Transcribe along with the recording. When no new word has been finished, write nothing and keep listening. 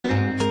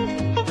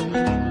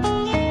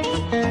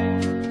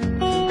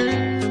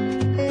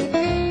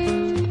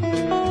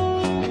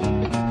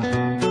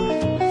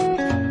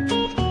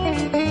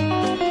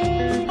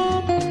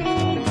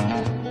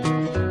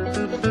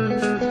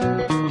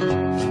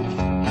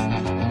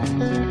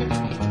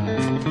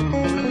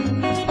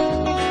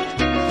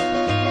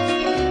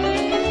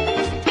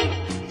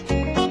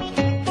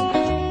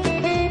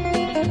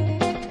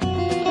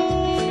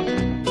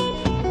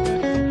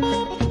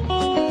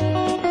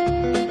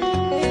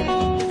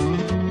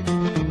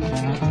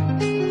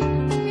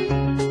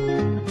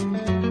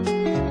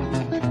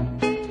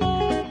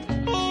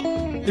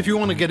If you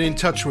want to get in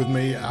touch with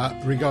me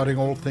regarding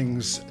all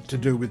things to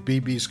do with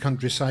BB's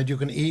Countryside, you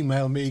can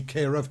email me,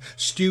 care of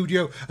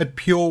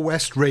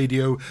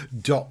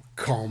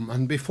studio@purewestradio.com.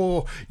 And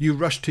before you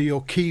rush to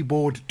your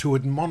keyboard to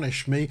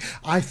admonish me,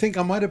 I think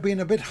I might have been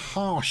a bit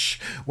harsh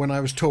when I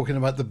was talking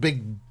about the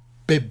big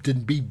bibbed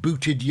and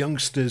bebooted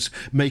youngsters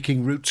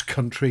making roots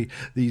country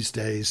these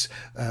days.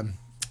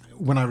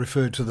 When I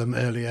referred to them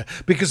earlier,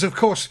 because of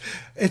course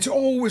it's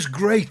always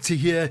great to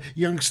hear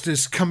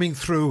youngsters coming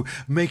through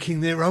making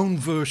their own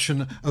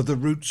version of the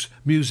roots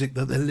music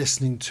that they're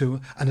listening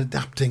to and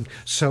adapting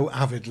so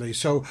avidly.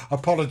 So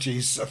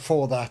apologies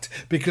for that,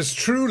 because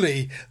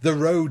truly the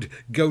road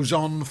goes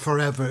on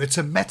forever. It's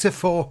a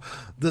metaphor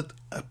that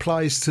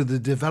applies to the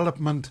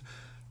development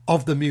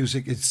of the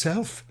music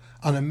itself,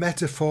 and a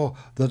metaphor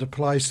that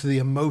applies to the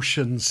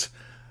emotions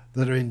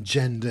that are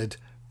engendered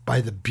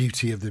by the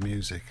beauty of the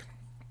music.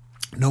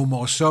 No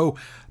more so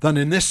than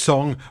in this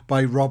song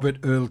by Robert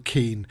Earl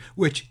Keane,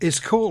 which is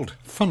called,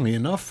 funnily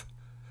enough,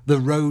 The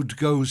Road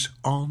Goes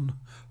On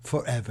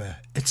Forever.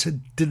 It's a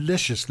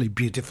deliciously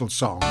beautiful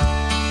song.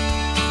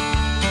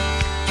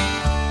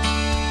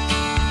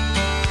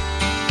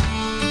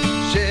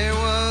 She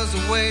was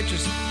a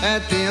waitress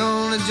at the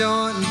only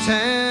joint in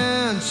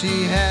town.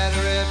 She had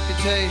a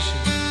reputation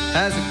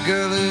as a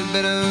girl who'd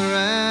been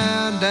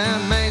around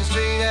down Main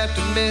Street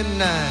after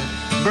midnight.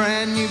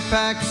 Brand new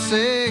pack of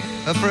cig,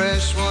 a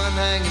fresh one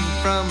hanging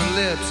from her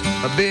lips,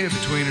 a beer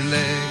between her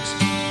legs.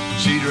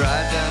 She'd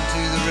ride down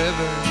to the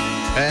river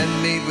and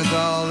meet with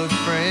all her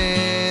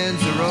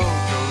friends. The road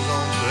goes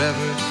on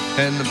forever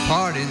and the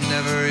party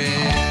never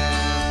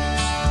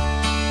ends.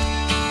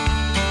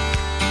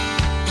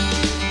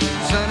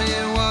 Sonny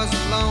was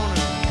a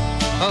loner,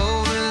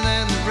 older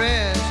than the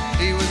rest.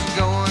 He was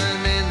going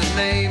in the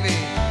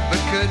Navy but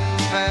couldn't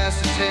pass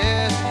the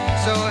test,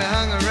 so he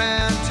hung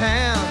around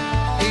town.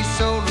 He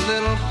sold a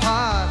little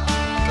pot,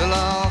 the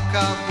law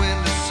caught wind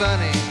of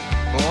Sonny.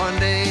 But one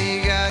day he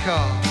got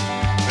caught,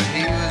 but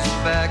he was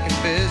back in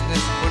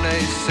business when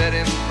they set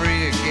him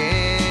free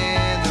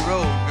again. The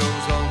road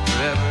goes on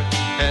forever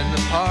and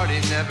the party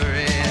never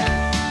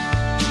ends.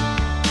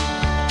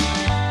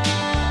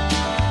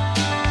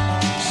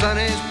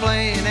 Sonny's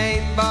playing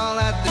 8-ball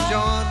at the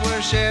joint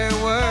where Sherry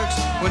works,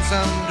 when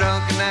some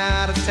drunken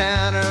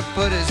out-of-towner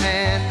put his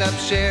hand up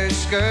Sherry's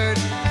skirt.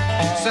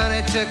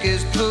 Sonny took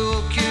his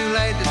pool cue,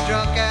 laid the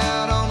drunk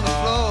out on the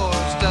floor,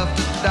 stuffed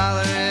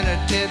 $1 in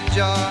her tip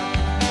jar,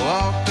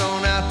 walked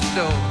on out the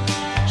door.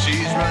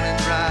 She's running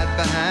right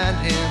behind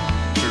him,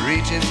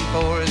 reaching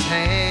for his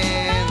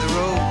hand. The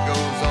road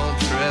goes on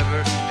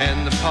forever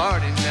and the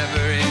party never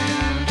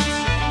ends.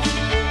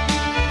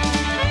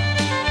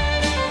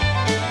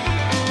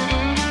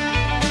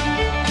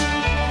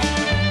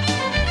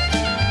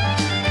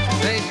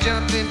 They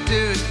jumped into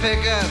his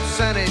pickup,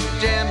 Sonny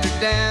jammed her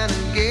down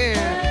in gear.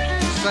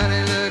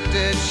 Sonny looked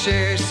at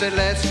Sherry, said,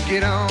 let's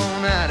get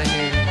on out of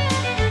here.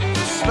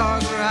 The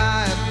stars were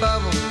high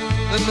above them,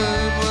 the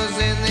moon was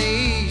in the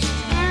east.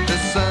 The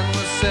sun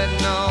was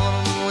setting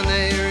on them when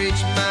they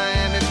reached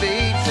Miami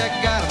Beach. They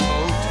got a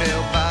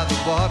motel by the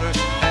water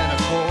and a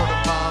quart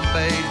of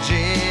Bombay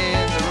gin.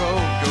 The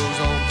road goes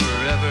on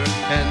forever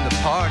and the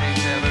party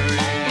never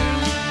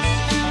ends.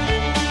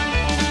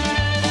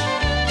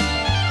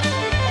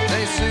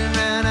 They soon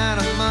ran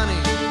out of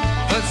money,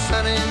 but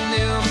Sonny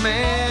knew a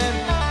man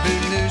who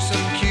knew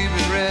some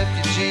Cuban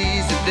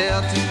refugees that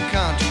dealt in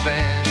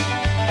contraband.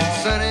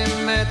 Sonny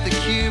met the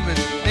Cuban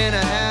in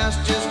a house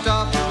just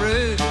off the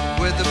route,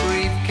 with a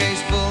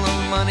briefcase full of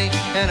money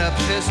and a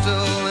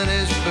pistol in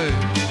his boot.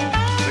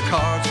 The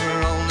cards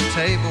were on the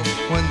table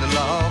when the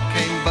law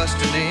came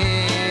busting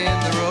in.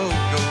 The road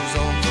goes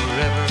on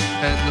forever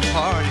and the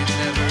party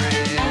never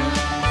ends.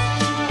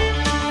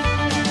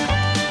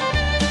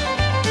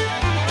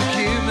 The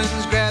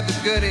Cubans grabbed the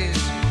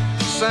goodies,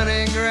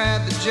 Sonny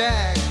grabbed the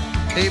jack.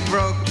 He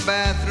broke a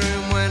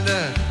bathroom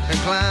window and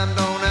climbed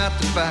on out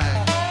the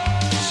back.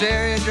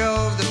 Sherry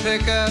drove the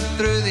pickup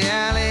through the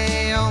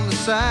alley on the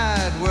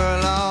side where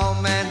a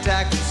lawman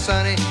tackled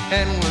Sonny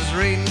and was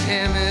reading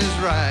him his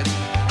rights.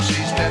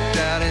 She stepped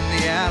out in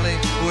the alley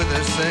with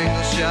a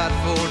single shot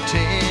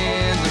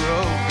 410. The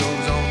road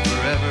goes on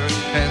forever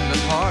and the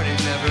party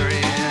never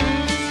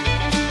ends.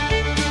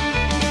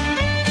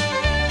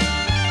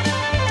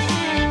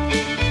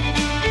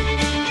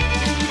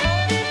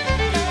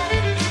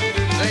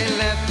 They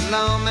left the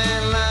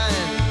lawman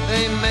lying,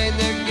 they made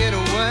their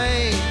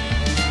getaway.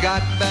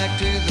 Got back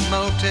to the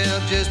motel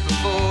just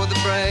before the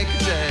break of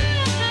day.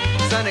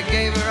 Sonny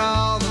gave her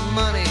all the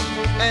money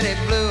and he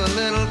blew a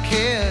little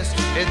kiss.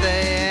 If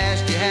they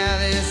ask you how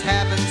this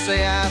happened,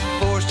 say I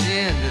forced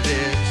you into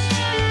this.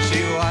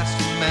 She watched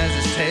him as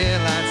his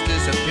taillights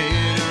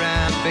disappeared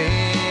around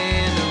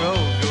bend. The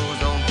road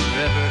goes on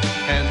forever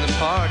and the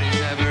party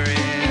never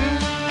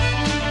ends.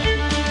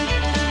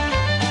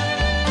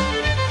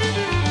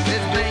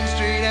 It's Main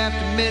Street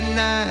after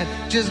midnight,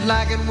 just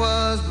like it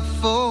was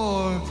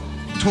before.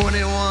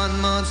 21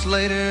 months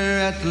later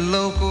at the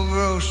local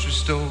grocery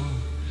store,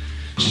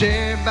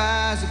 Sherry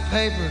buys a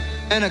paper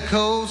and a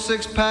cold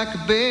six-pack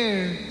of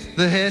beer.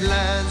 The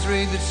headlines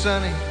read that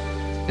Sonny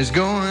is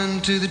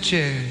going to the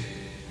chair.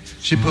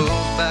 She pulls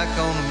back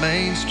on the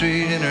main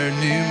street in her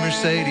new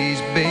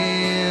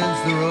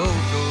Mercedes-Benz. The road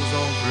goes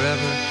on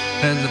forever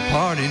and the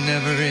party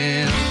never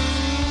ends.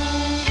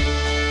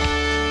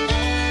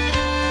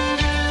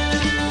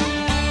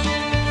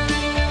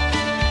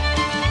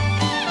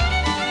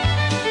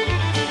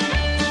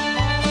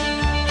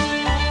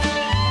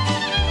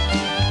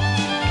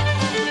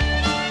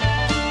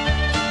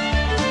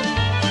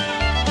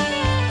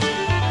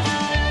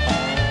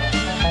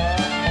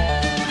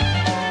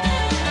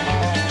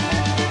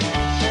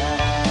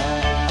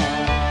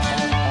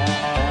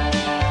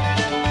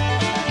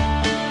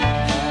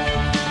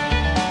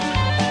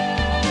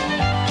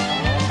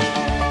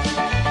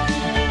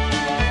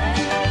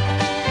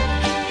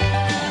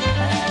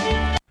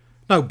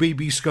 Now,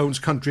 BB Skone's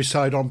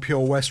Countryside on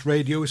Pure West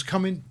Radio is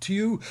coming to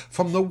you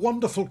from the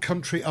wonderful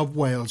country of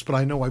Wales, but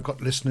I know I've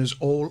got listeners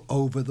all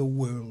over the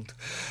world.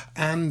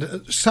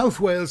 And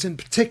South Wales in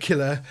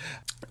particular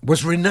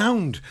was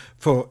renowned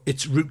for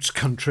its roots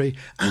country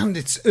and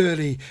its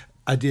early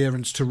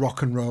adherence to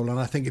rock and roll, and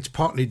I think it's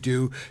partly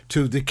due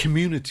to the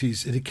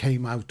communities it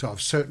came out of,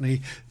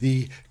 certainly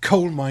the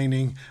coal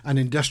mining and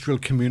industrial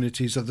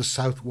communities of the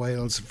South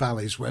Wales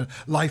valleys, where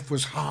life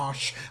was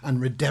harsh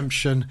and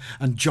redemption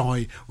and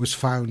joy was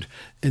found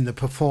in the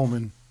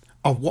performing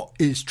of what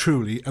is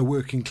truly a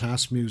working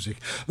class music.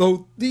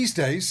 Though these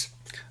days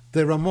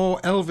there are more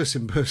Elvis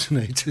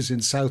impersonators in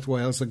South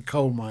Wales than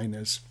coal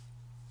miners,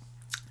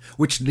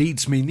 which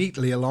leads me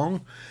neatly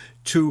along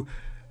to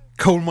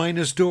Coal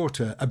Miner's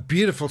Daughter, a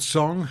beautiful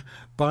song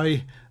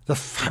by the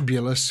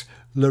fabulous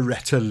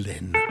Loretta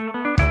Lynn. Well,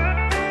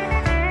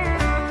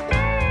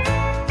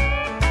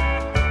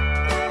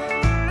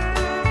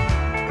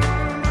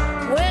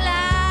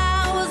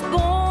 I was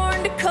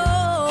born to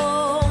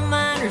coal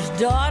miner's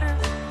daughter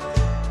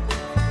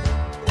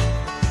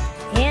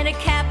in a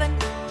cabin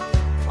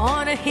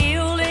on a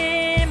hill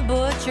in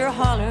Butcher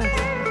Holler.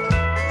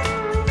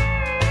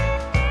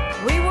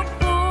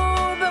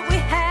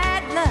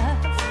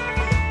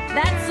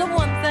 That's the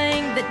one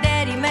thing that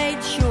Daddy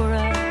made sure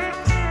of.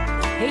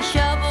 He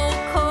shoveled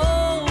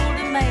coal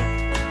to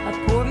make a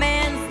poor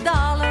man's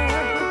dollar.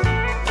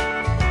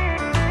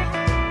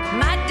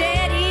 My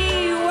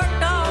daddy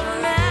worked all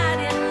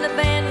night in the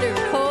Vander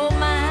coal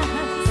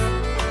mines,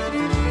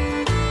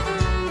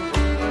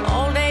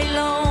 all day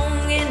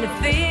long in the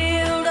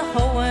field of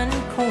hoeing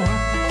corn.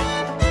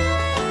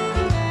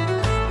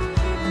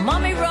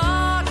 Mommy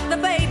rocked the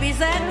babies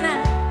at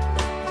night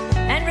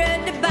and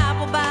read the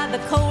Bible by the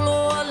coal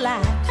oil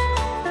light,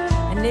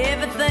 and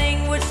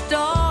everything would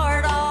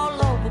start all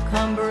over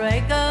come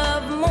break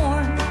of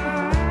morn.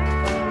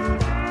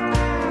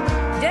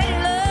 Daddy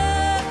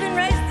loved and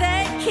raised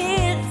their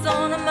kids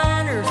on a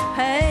miner's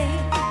pay.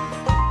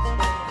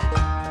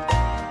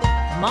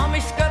 Mommy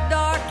scrubbed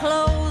our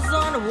clothes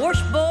on a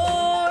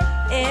washboard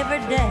every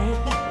day.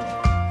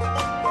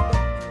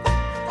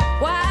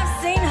 Why, I've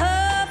seen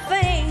her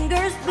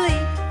fingers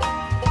bleed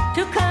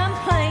to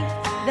complain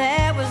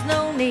there was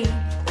no need.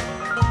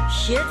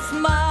 She'd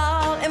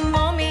smile in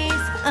Mommy's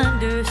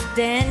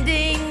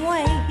understanding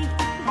way.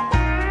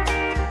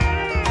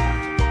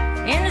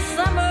 In the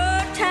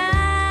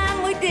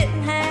summertime we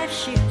didn't have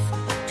shoes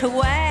to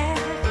wear,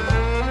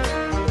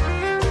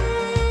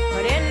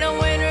 but in the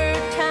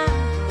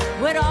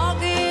wintertime we'd all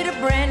get a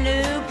brand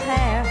new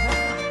pair.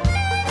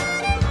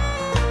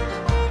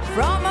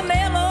 From a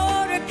mail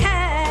order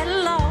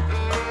catalog,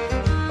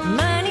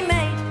 money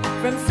made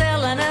from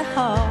selling a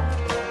hog,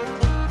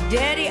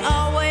 Daddy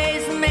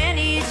always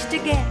managed to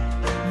get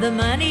the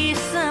money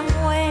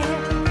somewhere.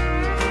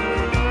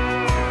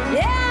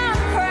 Yeah,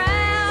 I'm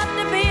proud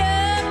to be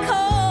a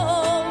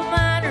coal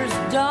miner's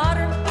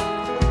daughter.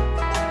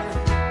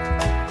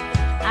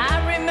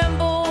 I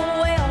remember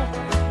well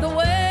the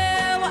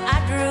well I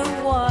drew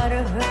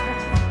water.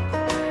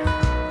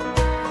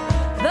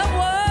 The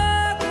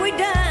work we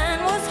done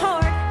was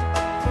hard,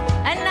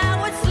 and I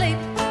would sleep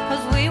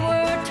 'cause we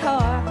were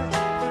tired.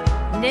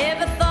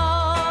 Never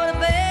thought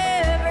of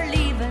ever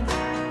leaving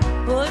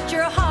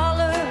Butcher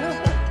Holler.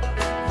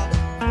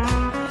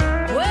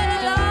 Well,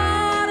 a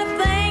lot of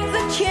things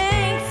have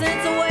changed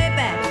since way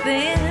back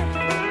then.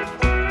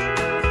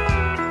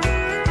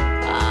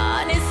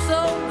 Ah, and it's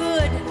so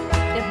good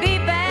to be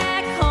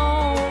back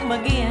home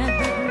again.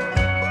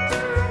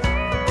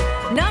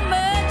 Not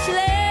much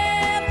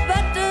left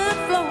but the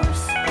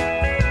floors.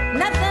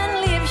 Nothing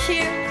lives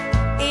here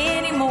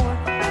anymore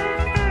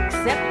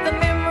except the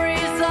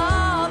memories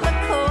of the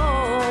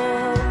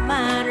coal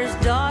miner's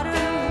daughter.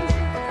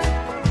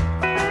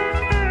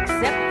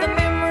 Except the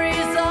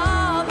memories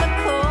of the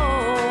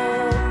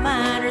coal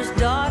miner's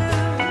daughter.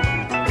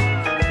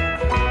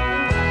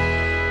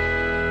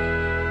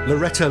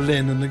 Loretta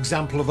Lynn, an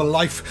example of a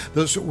life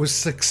that was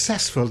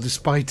successful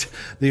despite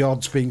the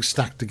odds being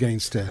stacked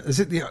against her. Is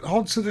it the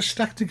odds that are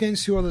stacked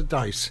against you or the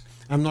dice?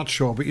 I'm not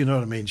sure, but you know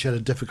what I mean. She had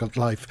a difficult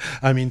life.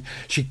 I mean,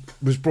 she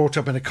was brought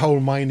up in a coal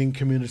mining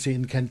community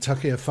in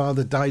Kentucky. Her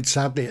father died,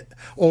 sadly,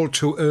 all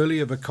too early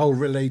of a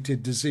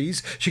coal-related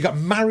disease. She got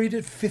married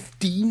at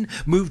 15,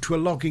 moved to a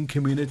logging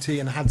community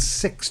and had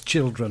 6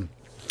 children.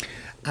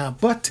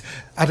 But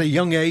at a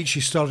young age, she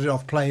started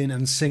off playing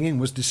and singing,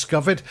 was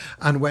discovered,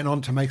 and went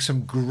on to make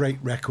some great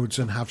records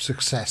and have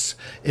success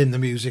in the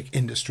music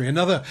industry.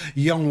 Another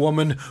young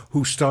woman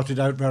who started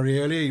out very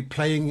early,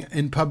 playing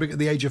in public at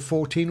the age of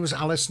 14, was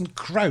Alison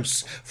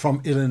Krauss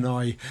from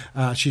Illinois.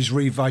 She's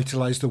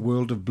revitalized the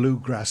world of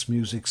bluegrass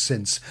music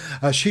since.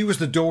 She was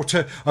the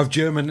daughter of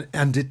German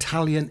and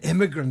Italian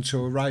immigrants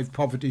who arrived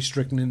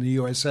poverty-stricken in the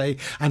USA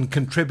and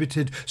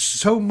contributed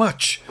so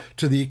much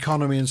to the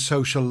economy and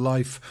social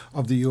life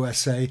of the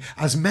USA,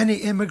 as many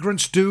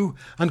immigrants do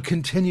and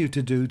continue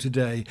to do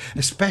today,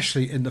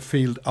 especially in the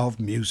field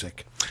of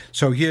music.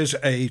 So here's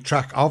a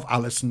track of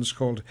Alison's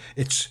called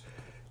It's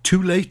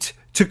Too Late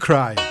to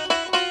Cry.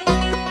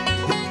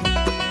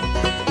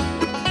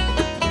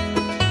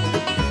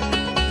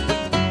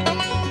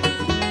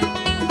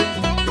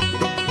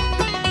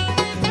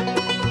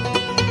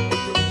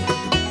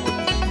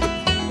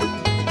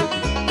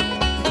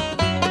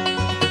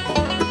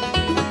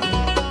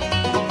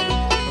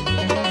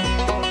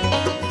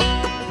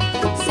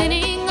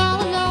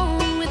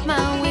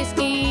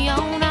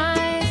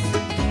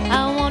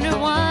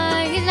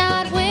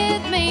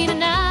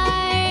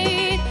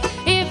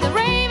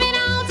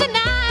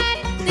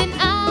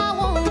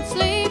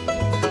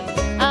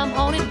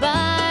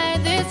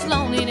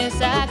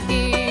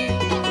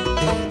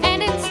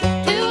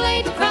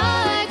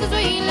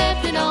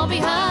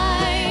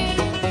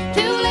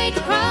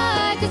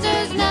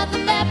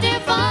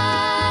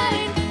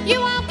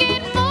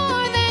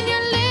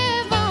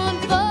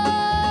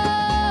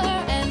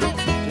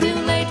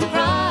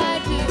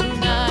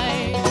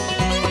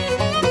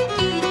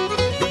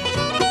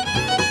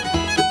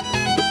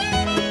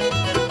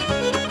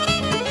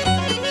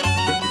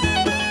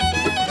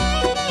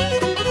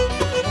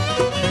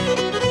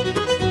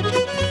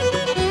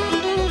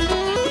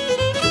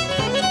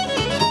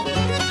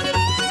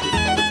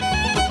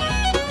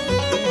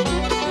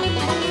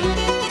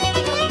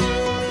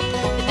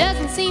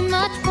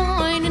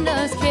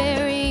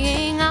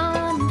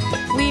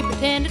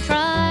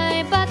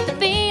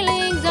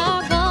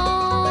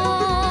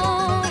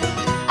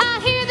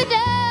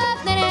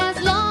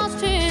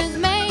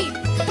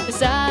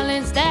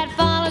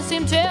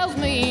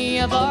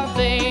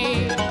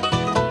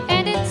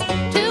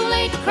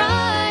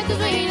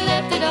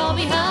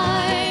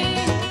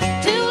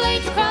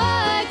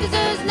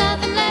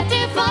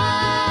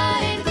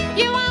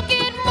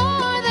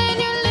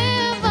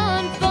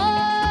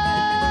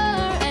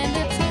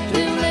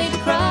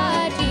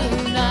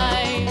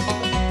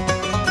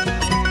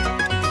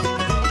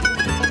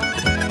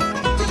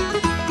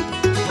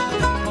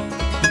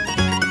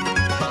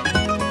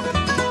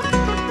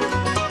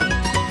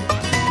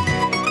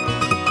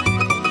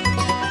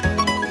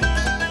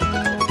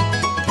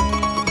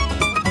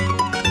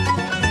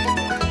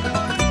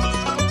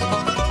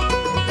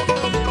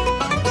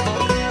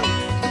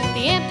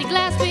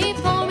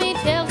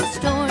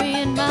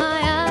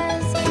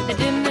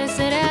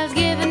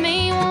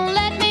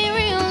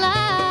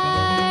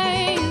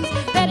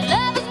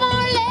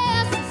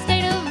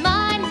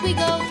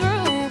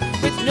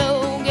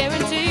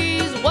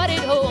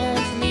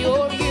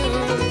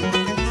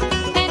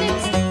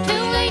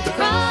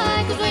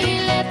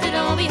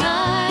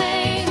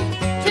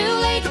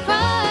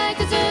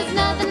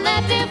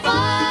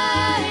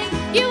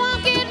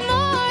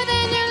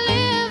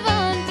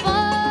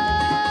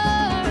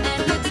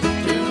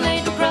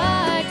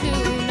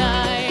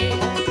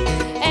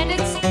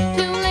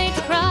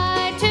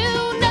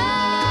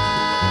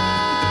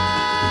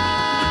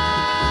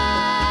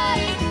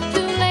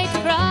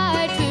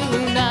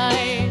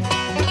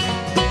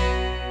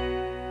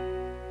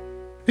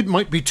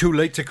 Might be too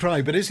late to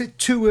cry, but is it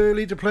too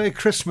early to play a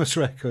Christmas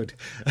record?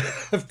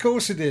 Of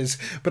course it is,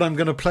 but I'm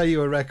going to play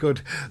you a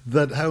record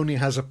that only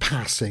has a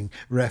passing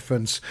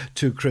reference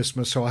to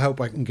Christmas, so I hope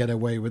I can get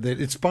away with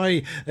it. It's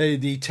by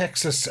the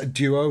Texas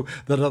duo,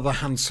 That Other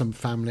Handsome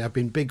Family. I've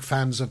been big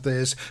fans of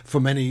theirs for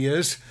many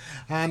years,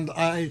 and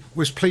I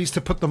was pleased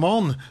to put them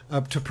on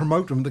to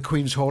promote them at the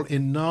Queen's Hall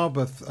in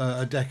Narberth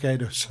a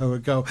decade or so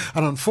ago,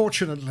 and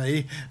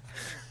unfortunately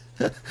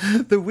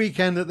the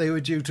weekend that they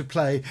were due to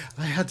play,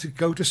 I had to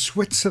go to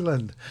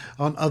Switzerland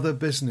on other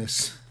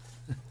business.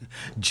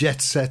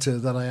 Jet setter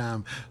that I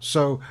am.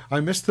 So I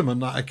missed them on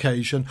that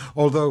occasion,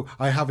 although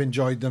I have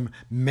enjoyed them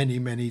many,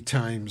 many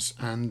times.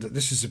 And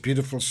this is a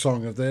beautiful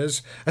song of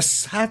theirs, a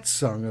sad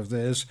song of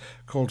theirs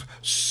called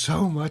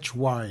So Much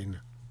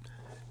Wine.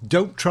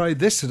 Don't try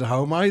this at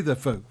home either,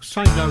 folks.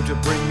 Time now to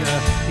bring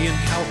Ian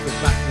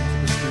Calford back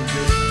into the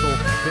studio to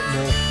talk a bit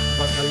more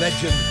about the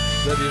legend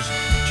that is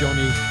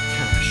Johnny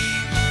Cash.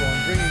 So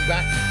I'm bringing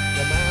back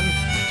the man,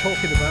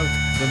 talking about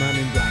the Man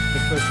in Black.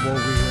 But first of all,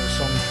 we hear a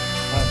song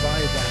by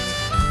that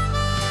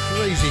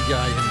crazy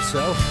guy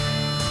himself.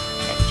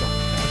 That's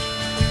Johnny Cash.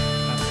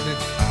 That's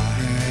it.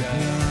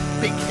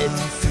 big hit,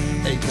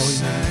 A Boy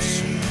Named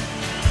Sue.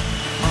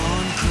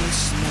 On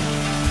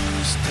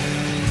Christmas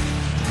Day,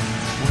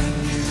 when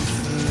you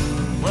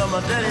flew. Well, my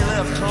daddy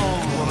left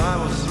home when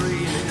I was 3,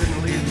 and he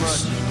didn't leave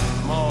much to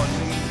Ma and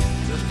me.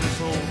 Just this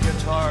old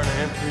guitar and an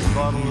empty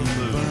bottle of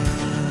booze.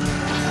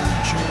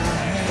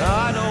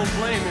 Now, I don't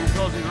blame him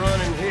because he run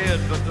and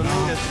hid, but the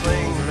meanest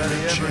thing that he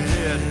ever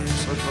did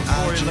was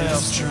before he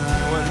left, he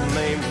went and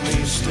named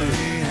me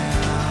Sue.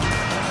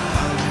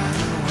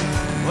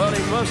 Well,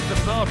 he must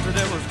have thought that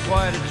it was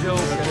quite a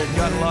joke, and it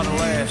got a lot of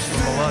laughs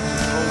from a lot of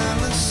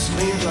folks.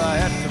 Seems I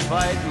had to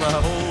fight my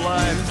whole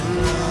life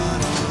through.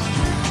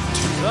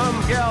 Some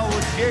gal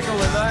would giggle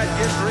and I'd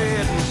get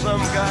red, and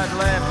some guy'd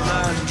laugh and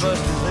I'd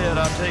bust his head.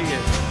 I'll tell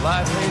you,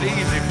 life ain't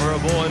easy for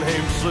a boy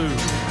named Sue.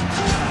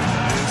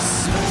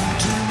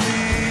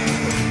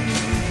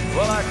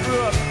 Well, I grew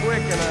up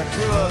quick and I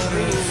grew up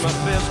mean. My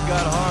fist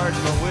got hard,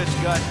 my wits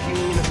got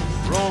keen.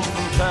 Roamed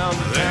from town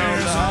to town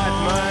to hide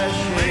my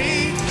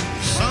shame.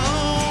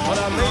 But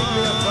I made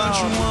me a vow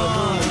to the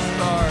moon and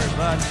stars.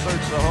 I'd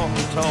search the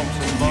honky-tonks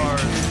and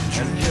bars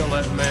and kill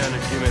that man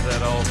and give me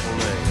that awful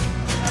name.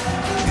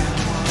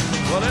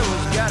 Well, it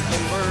was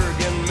Gatlinburg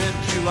in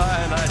mid-July,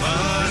 and I'd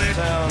come to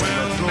town and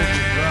my throat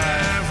was dry.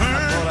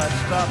 I thought I'd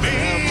stop and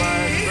have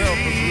myself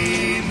a brew.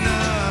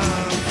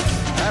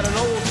 At an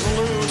old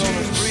saloon on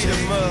a street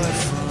of mud,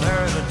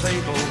 there at a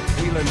table,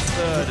 wheeling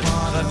stud,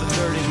 sat the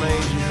dirty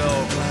mangy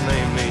dog was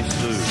named me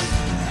Sue.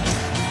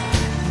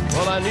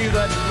 Well, I knew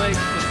that snake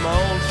was my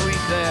own sweet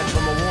dad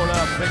from a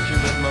worn-out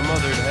picture that my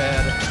mother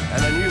had,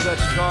 and I knew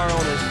that scar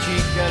on his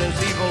cheek and his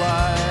evil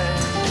eye.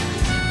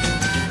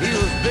 He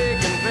was big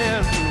and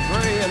bent and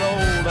gray and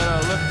old, and I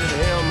looked at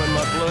him and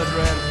my blood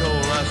ran cold,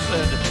 and I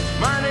said,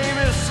 "My name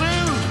is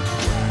Sue.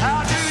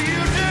 How do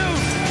you do?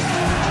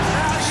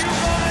 How you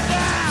gonna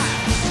die?"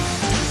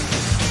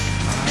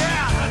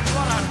 Yeah, that's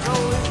what I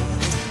told him.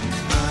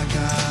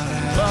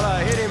 Well,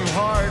 I hit him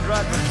hard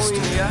right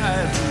between the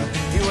eyes, and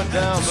he went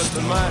down, but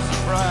to my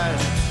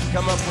surprise,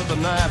 come up with a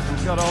knife and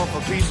cut off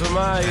a piece of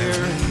my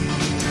ear.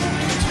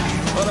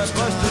 But I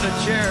busted a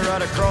chair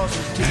right across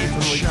his teeth,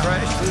 and we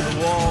crashed through the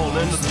wall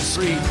and into the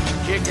street,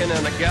 kicking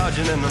and a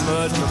gouging in the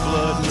mud and the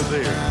blood and the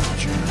beer.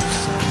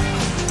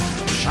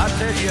 I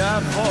tell you,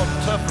 I've fought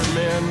tougher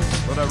men,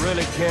 but I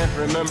really can't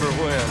remember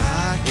when.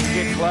 He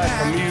kicked like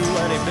a mule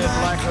and he bit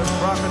like a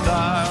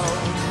crocodile.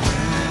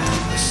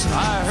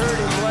 I heard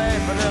him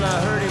laugh and then I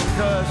heard him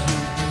cuss.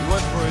 He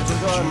went for his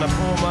gun, I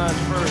pulled mine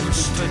first. He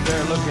stood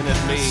there looking at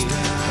me,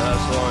 and I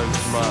saw him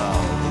smile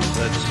and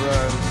said,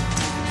 "Son,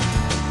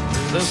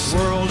 this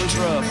world is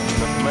rough,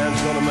 and if a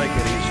man's gonna make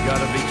it, he's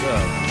gotta be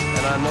tough.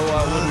 And I know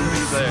I wouldn't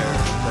be there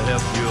to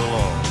help you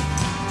along.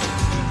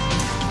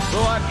 So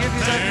I give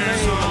you that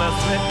name and I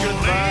said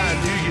goodbye. I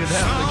knew you'd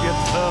have to get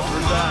tough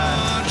or die.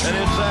 And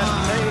it's that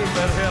name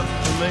that helps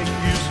to make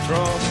you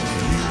strong."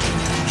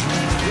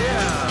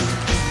 Yeah.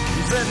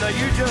 He said, "Now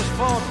you just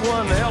fought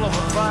one hell of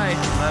a fight.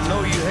 I know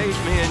you hate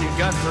me and you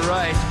got the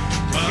right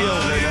to kill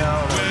me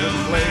now. I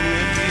wouldn't blame you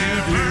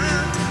if you do.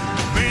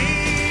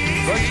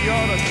 But you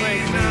ought to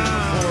thank me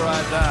before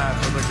I die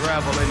for the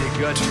gravel in your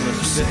guts and the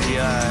spit in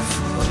your eye,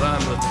 because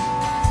I'm the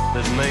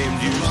that named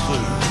you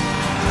Sue."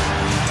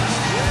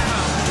 Yeah,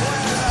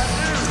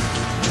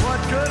 what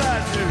could I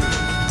do?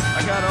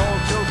 I got all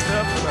choked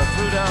up and I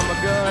threw down my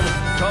gun,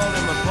 called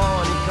him a pa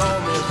and he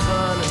called me a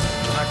son,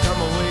 and I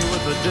come away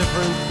with a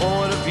different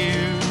point of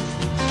view.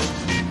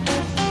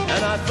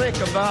 And I think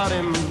about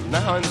him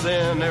now and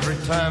then, every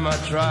time I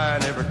try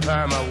and every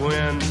time I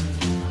win.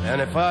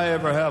 And if I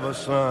ever have a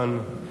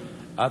son,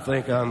 I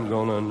think I'm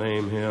gonna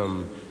name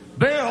him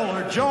Bill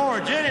or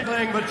George,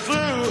 anything but Sue.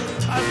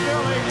 I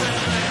still ain't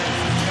listening.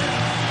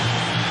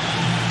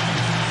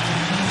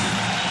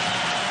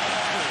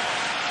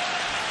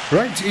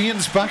 Right,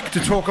 Ian's back to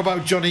talk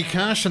about Johnny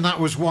Cash, and that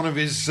was one of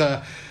his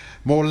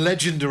more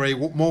legendary,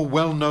 more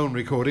well-known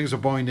recordings, A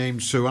Boy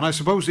Named Sue. And I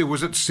suppose it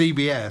was at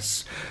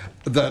CBS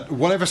that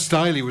whatever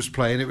style he was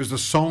playing, it was the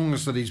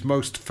songs that he's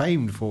most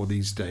famed for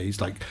these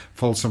days, like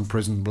Folsom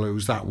Prison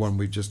Blues, that one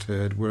we just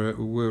heard, were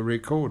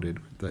recorded,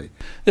 weren't they?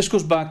 This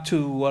goes back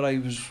to what I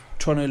was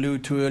trying to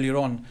allude to earlier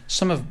on.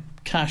 Some of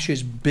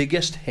Cash's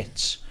biggest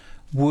hits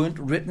weren't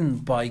written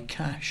by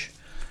Cash.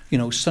 You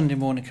know, Sunday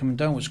Morning Coming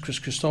Down was Chris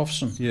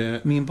Christopherson. Yeah.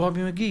 Me and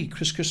Bobby McGee,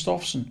 Chris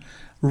Christopherson.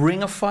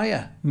 Ring of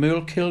Fire,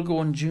 Merle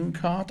Kilgore and June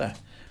Carter.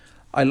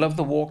 I love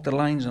the Walk the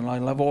Lines and I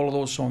love all of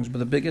those songs, but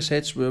the biggest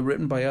hits were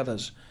written by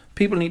others.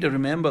 People need to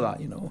remember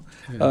that, you know.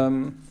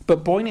 Yeah.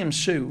 But Boy Named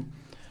Sue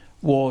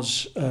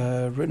was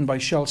written by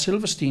Shel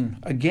Silverstein,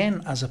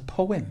 again as a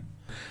poem.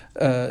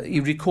 He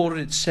recorded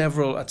it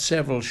at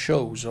several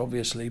shows,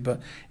 obviously, but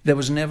there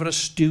was never a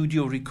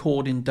studio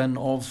recording done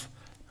of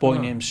Boy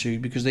Named Sue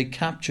because they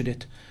captured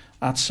it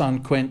at San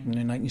Quentin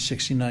in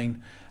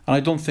 1969. And I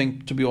don't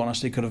think, to be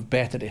honest, they could have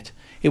bettered it.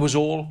 It was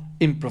all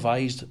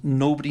improvised.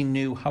 Nobody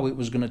knew how it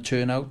was going to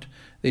turn out.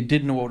 They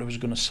didn't know what it was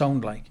going to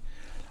sound like.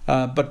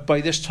 But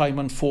by this time,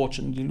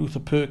 unfortunately, Luther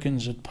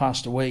Perkins had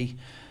passed away.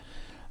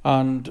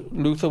 And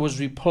Luther was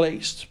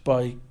replaced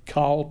by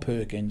Carl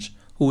Perkins,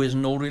 who is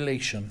no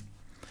relation.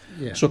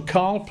 Yeah. So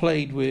Carl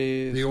played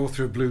with... The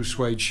author of Blue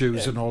Suede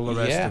Shoes and all the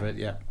rest of it,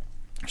 yeah.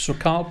 So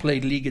Carl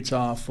played lead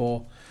guitar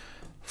for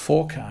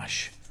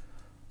Cash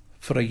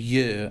for a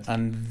year,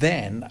 and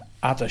then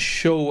at a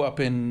show up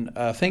in,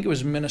 I think it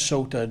was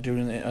Minnesota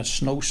during a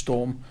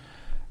snowstorm,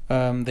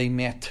 they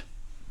met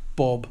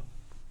Bob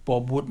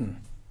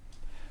Wootton,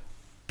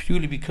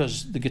 purely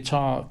because the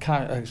guitar,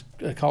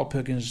 Carl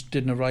Perkins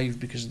didn't arrive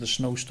because of the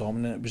snowstorm,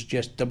 and it was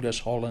just W.S.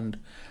 Holland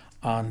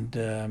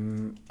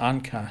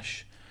and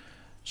Cash.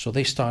 So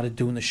they started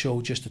doing the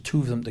show, just the two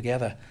of them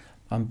together.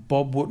 And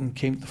Bob Wootton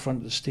came to the front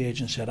of the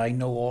stage and said, I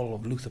know all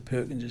of Luther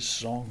Perkins'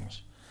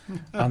 songs.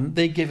 And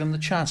they gave him the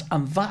chance.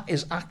 And that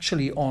is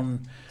actually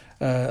on,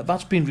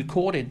 that's been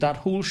recorded. That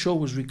whole show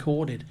was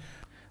recorded.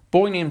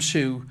 Boy Named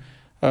Sue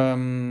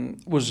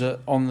was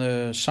on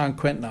the San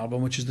Quentin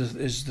album, which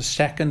is the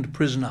second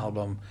Prison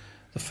album.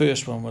 The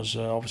first one was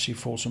obviously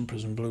Folsom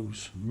Prison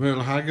Blues.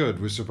 Merle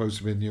Haggard was supposed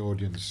to be in the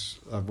audience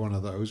of one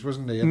of those,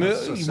 wasn't he?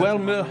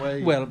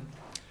 Well,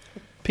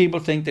 people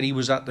think that he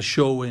was at the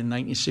show in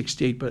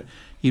 1968, but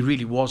he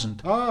really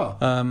wasn't.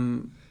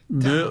 Merle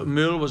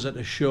was at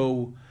the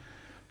show.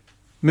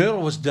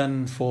 Merle was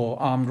done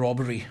for armed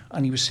robbery,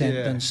 and he was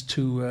sentenced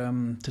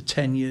to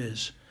 10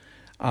 years.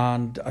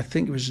 And I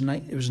think it was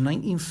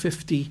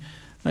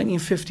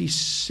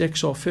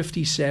 1956 or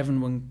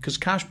 57 because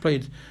Cash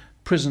played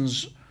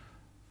prisons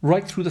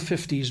right through the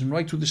 50s and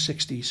right through the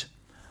 60s,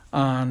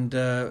 and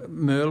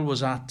Merle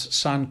was at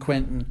San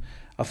Quentin.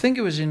 I think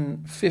it was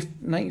in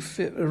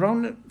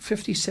around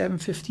 57,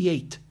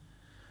 58.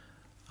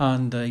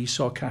 And he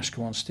saw Cash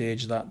go on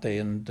stage that day,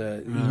 and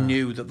he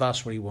knew that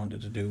that's what he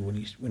wanted to do when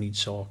he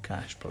saw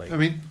Cash play. I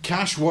mean,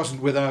 Cash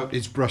wasn't without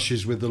his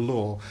brushes with the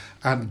law,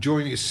 and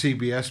during his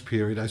CBS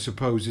period, I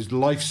suppose his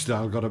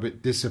lifestyle got a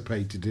bit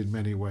dissipated in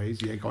many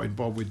ways. He got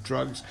involved with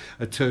drugs,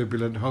 a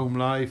turbulent home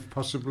life,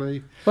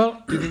 possibly.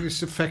 Well, do you think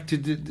this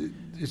affected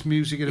his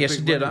music in a big way?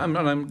 Yes, it did.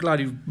 I'm glad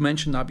you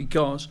mentioned that,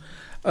 because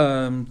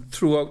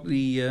throughout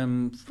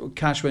the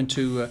Cash went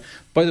to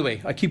by the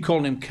way, I keep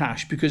calling him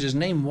Cash because his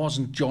name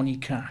wasn't Johnny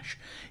Cash.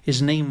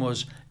 His name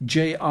was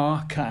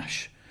J.R.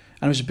 Cash,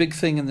 and it was a big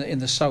thing in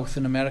the South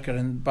in America,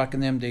 and back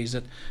in them days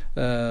that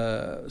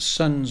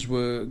sons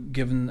were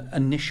given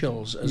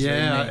initials as their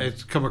name. Yeah,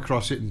 it's come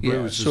across it in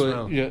blues as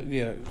well.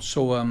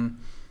 So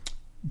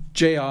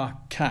J.R.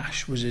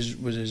 Cash was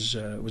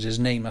his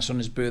name. That's on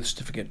his birth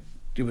certificate.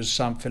 It was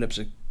Sam Phillips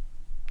that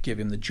gave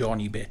him the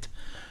Johnny bit.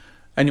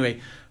 Anyway.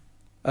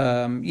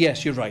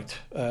 Yes, you're right.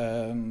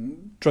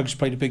 Drugs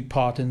played a big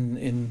part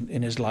in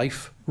his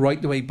life,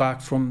 right the way back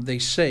from, they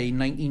say,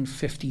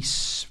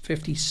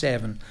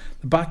 1957,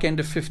 the back end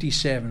of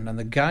 57. And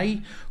the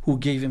guy who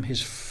gave him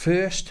his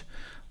first,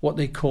 what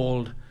they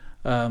called,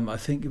 I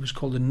think it was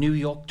called the New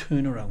York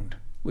Turnaround,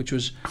 which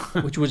was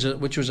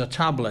a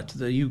tablet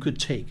that you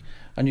could take,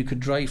 and you could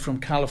drive from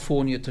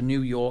California to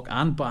New York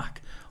and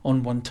back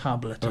on one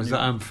tablet. Was that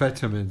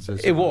amphetamines?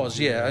 It was,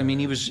 yeah. I mean,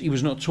 he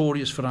was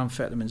notorious for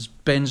amphetamines.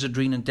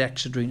 Benzedrine and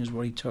dexedrine is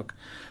what he took.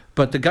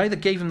 But the guy that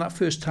gave him that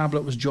first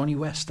tablet was Johnny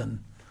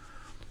Weston,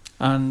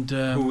 and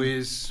who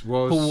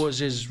was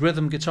his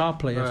rhythm guitar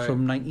player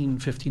from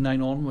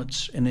 1959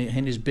 onwards in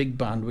his big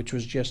band, which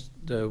was just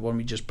the one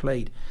we just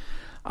played.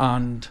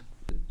 And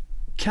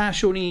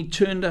Cash only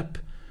turned up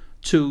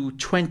to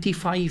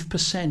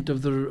 25%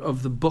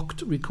 of the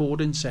booked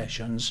recording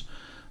sessions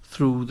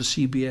through the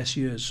CBS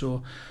years.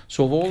 So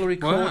of all the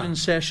recording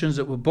sessions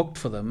that were booked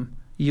for them,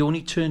 he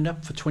only turned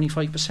up for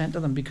 25%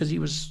 of them because he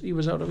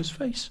was out of his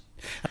face.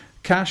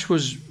 Cash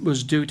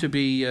was due to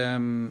be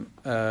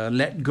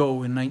let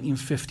go in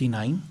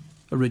 1959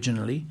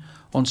 originally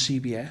on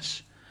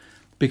CBS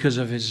because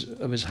of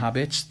his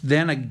habits.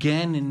 Then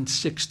again in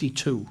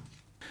 62,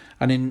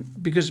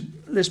 because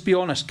let's be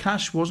honest,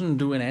 Cash wasn't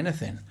doing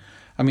anything.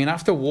 I mean,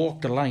 after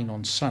Walk the Line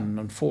on Sun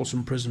and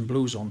Folsom Prison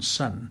Blues on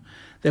Sun,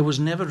 there was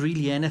never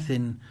really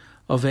anything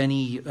of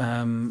any,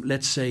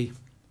 let's say,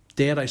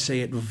 dare I say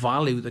it,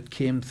 value that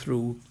came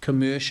through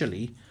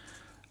commercially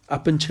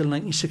up until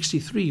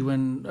 1963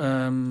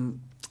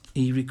 when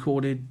he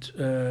recorded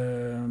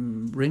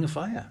Ring of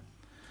Fire.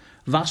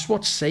 That's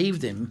what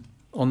saved him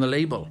on the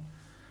label.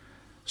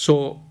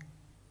 So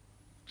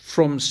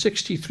from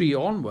 63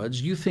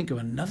 onwards, you think of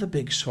another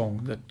big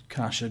song that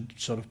Cash had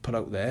sort of put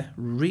out there.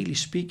 Really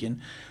speaking,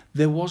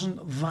 there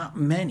wasn't that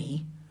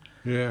many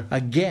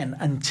again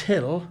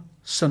until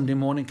Sunday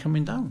Morning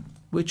Coming Down,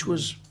 which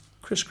was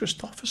Chris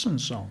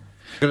Christopherson's song.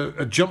 I'm going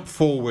to jump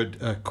forward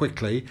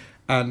quickly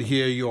and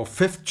hear your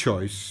fifth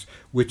choice,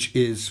 which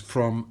is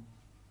from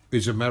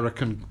his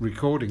American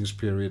recordings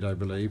period, I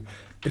believe.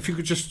 If you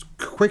could just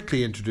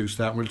quickly introduce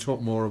that, and we'll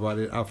talk more about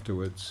it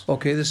afterwards.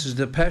 Okay, this is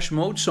the Depeche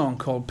Mode song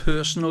called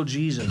Personal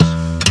Jesus.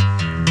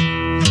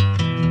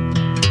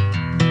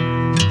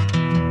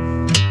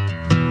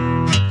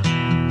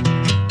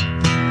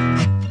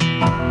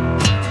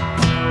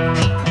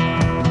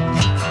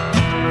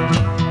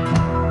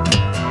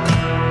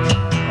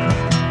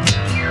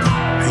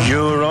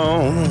 Your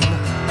own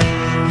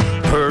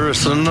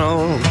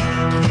personal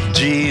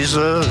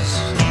Jesus.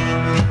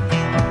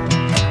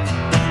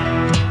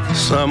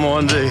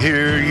 someone to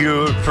hear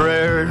your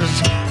prayers,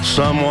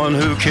 someone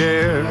who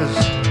cares.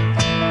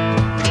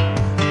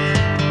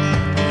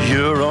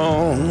 Your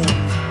own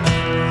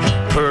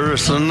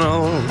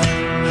personal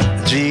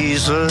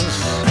Jesus.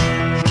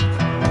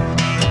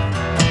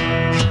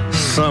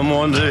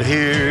 Someone to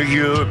hear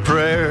your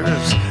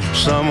prayers,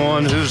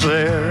 someone who's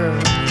there.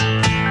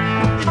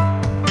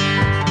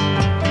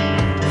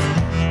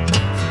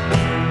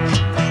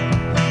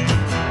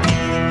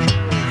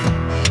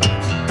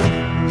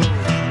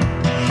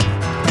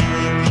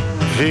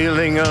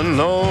 Feeling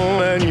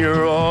unknown and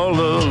you're all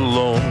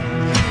alone,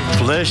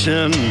 flesh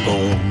and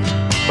bone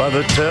by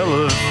the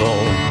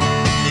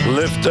telephone.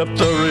 Lift up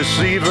the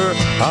receiver,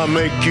 I'll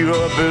make you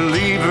a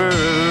believer.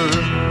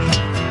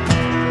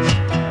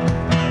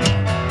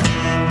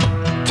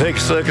 Take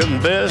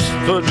second best,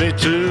 put me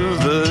to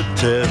the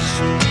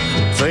test.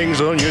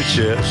 Things on your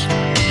chest,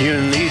 you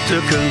need to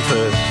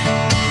confess.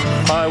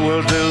 I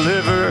will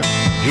deliver,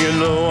 you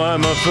know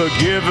I'm a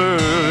forgiver.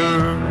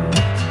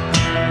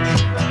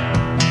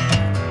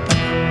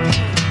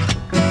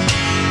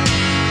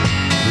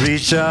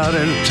 Reach out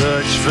and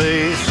touch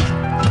faith.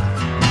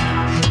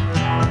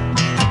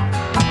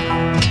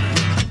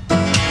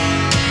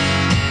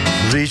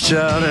 Reach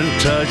out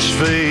and touch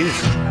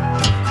faith.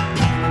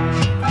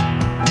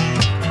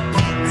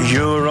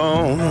 Your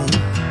own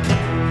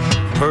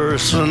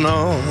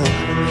personal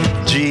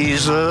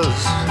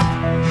Jesus.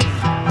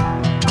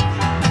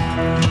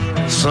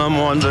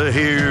 Someone to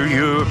hear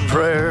your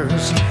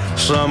prayers,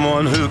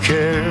 someone who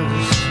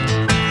cares.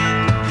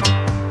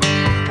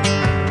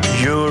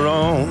 Your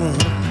own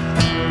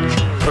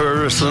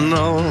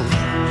personal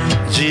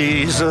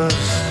Jesus.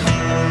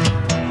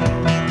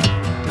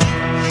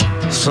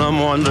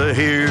 Someone to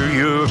hear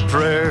your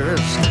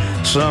prayers,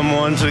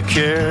 someone to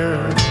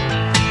care.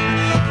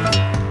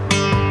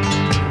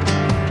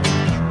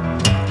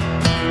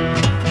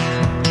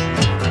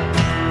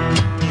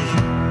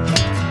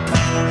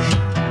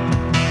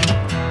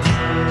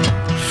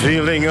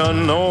 Feeling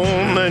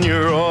unknown and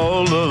you're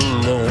all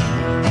alone,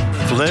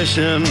 flesh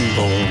and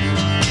bone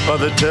by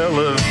the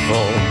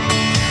telephone.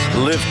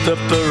 Lift up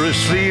the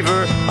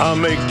receiver, I'll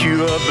make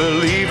you a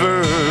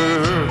believer.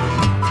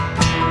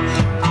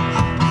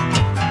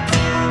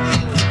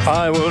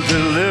 I will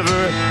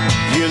deliver,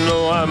 you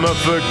know I'm a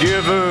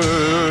forgiver.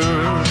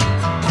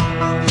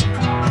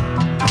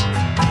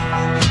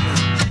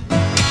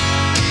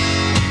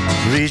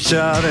 Reach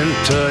out and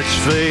touch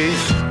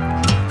faith.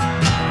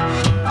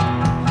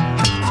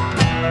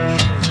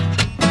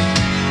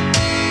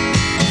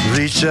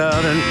 Reach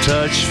out and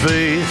touch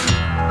faith.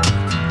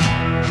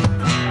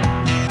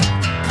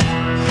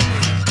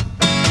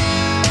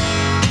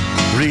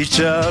 Reach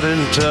out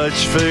and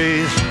touch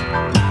faith.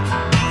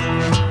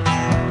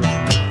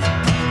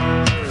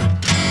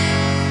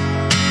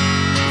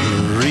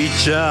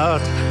 Reach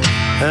out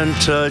and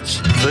touch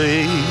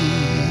faith.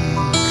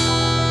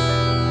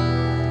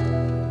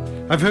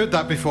 I've heard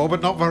that before,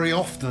 but not very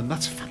often.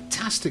 That's a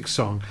fantastic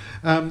song.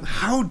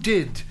 How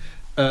did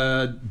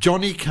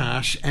Johnny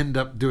Cash end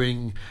up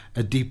doing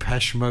a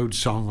Depeche Mode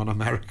song on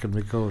American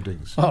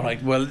recordings? All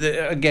right. Well,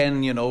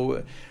 again, you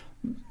know,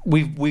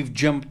 we've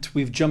jumped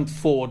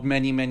forward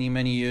many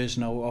years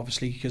now,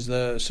 obviously, because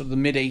the sort of the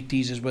mid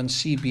 '80s is when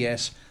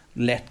CBS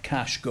let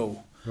Cash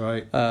go.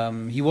 Right.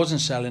 He wasn't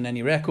selling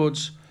any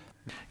records.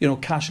 You know,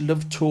 Cash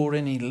loved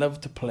touring. He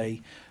loved to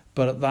play,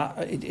 but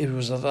it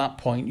was at that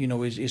point, you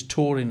know, his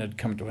touring had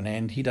come to an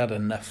end. He'd had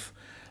enough,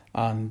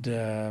 and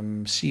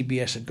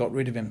CBS had got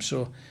rid of him.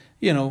 So,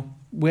 you know,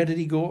 where did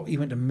he go? He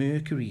went to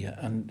Mercury,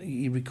 and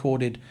he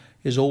recorded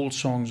his old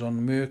songs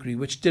on Mercury,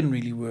 which didn't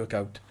really work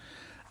out.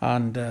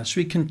 And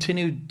so he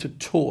continued to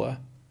tour.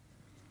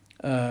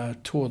 He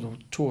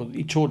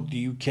toured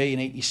the UK in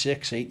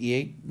 86,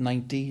 88,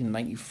 90, and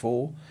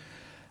 94.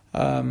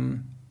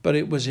 But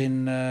it was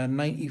in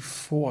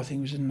 94, I think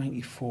it was in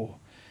 94,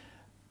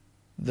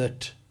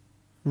 that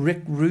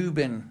Rick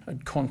Rubin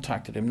had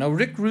contacted him. Now,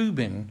 Rick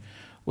Rubin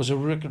was a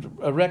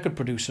record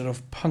producer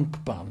of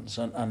punk bands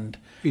and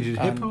he did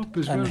hip-hop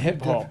as well. And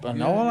hip-hop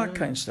and all that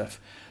kind of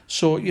stuff.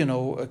 So, you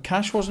know,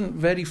 Cash wasn't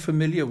very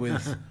familiar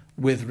with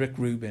with Rick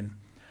Rubin.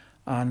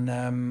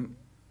 And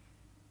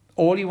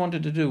all he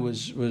wanted to do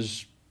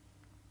was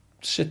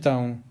sit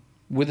down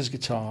with his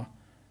guitar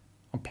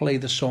and play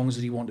the songs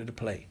that he wanted to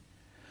play.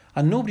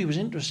 And nobody was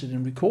interested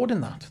in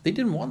recording that. They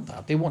didn't want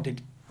that. They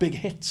wanted big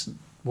hits and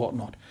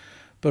whatnot.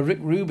 But Rick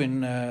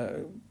Rubin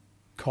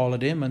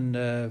collared him,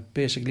 and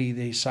basically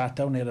they sat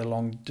down, they had a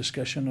long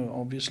discussion,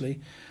 obviously.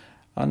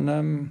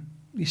 And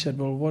he said,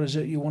 well, what is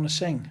it you want to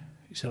sing?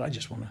 He said, I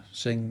just want to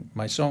sing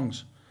my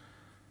songs,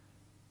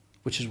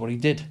 which is what he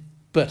did.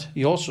 But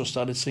he also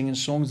started singing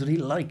songs that he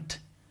liked.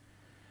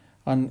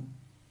 And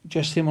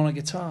just him on a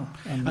guitar.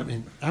 And I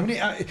mean, how many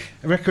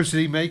records did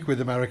he make with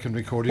American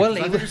recordings? Well,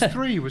 I think it was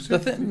 3, was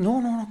it?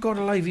 No, God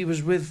alive. He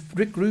was with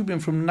Rick Rubin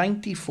from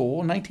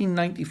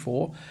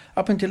 1994,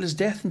 up until his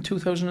death in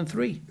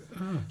 2003.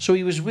 Oh. So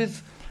he was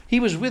with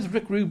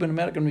Rick Rubin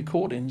American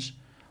Recordings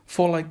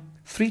for like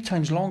 3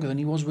 times longer than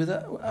he was with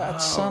at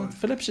St.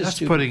 Philip's. That's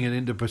studio. putting it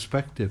into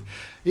perspective.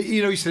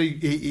 You know, he said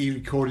he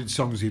recorded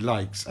songs he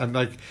likes, and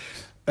like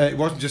it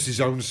wasn't just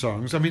his own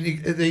songs. I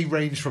mean, they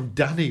range from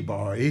Danny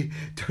Boy,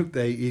 don't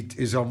they? It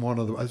is on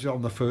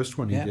on the first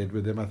one he did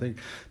with him, I think,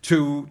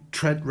 to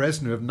Trent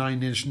Reznor of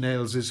 9 Inch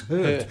Nails' "Is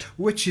Hurt,"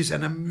 which is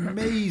an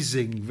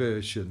amazing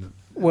version.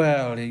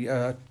 Well,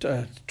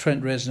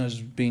 Trent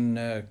Reznor's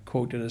been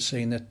quoted as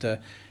saying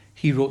that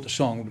he wrote the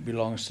song that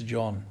belongs to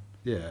John.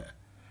 Yeah.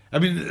 I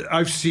mean,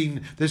 I've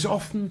seen, there's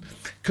often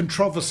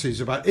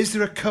controversies about, is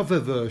there a cover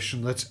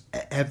version that's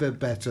ever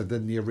better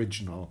than the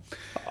original?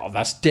 Oh,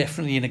 that's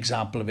definitely an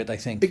example of it, I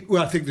think.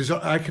 I think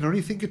I can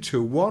only think of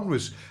 2. One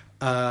was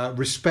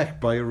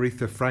Respect by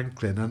Aretha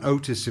Franklin, and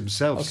Otis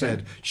himself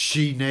said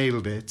she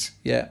nailed it.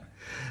 Yeah.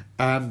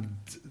 And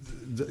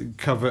the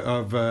cover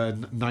of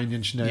 9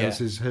 Inch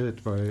Nails is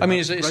Hurt by. I mean,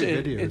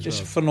 it's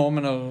a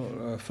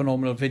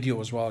phenomenal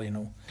video as well, you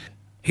know.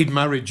 He'd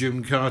married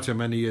June Carter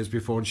many years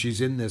before, and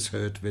she's in this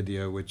Hurt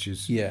video, which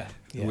is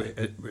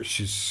which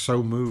is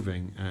so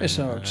moving. It's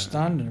an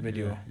outstanding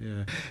video.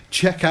 Yeah.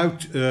 Check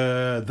out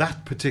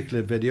that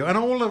particular video and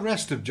all the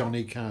rest of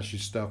Johnny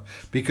Cash's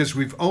stuff, because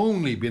we've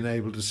only been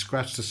able to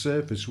scratch the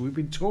surface. We've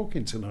been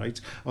talking tonight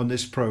on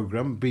this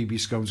programme, BB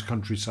Skone's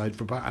Countryside,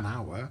 for about an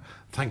hour.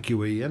 Thank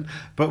you, Ian.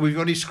 But we've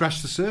only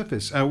scratched the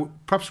surface.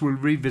 Perhaps we'll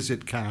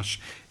revisit Cash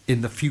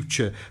in the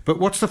future. But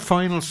what's the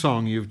final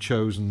song you've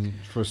chosen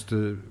for us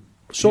to...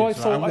 So I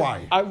thought,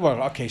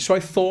 why? So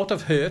I thought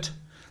of Hurt.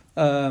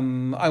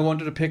 I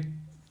wanted to pick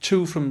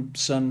 2 from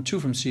Sun, 2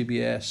 from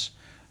CBS,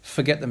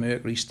 forget the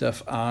Mercury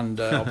stuff, and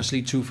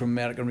obviously 2 from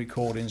American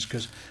Recordings,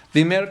 because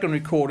the American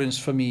Recordings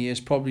for me is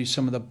probably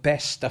some of the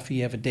best stuff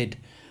he ever did.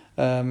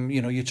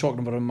 You know, you're talking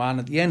about a man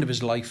at the end of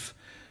his life.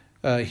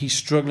 He's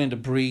struggling to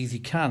breathe. He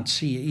can't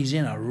see. He's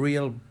in a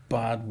real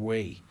bad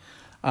way.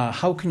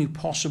 How can you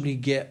possibly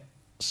get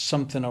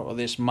something out of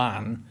this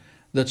man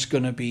that's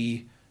going to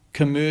be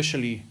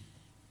commercially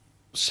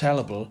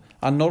sellable?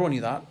 And not only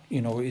that,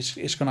 you know, it's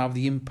going to have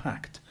the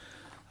impact.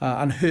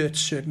 And Hurt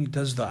certainly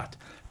does that.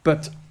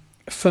 But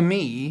for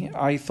me,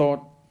 I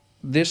thought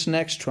this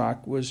next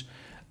track was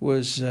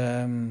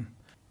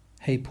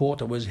Hey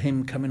Porter, was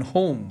him coming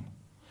home.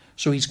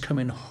 So he's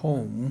coming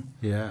home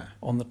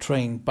on the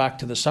train back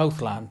to the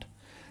Southland.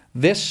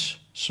 This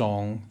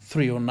song,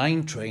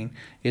 309 Train,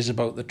 is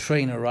about the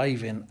train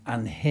arriving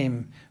and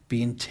him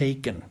being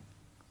taken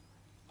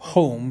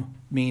home,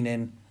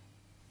 meaning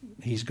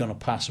he's going to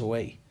pass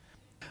away.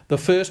 The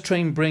first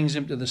train brings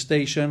him to the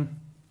station,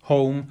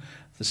 home.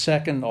 The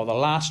second, or the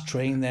last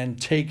train, then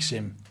takes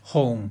him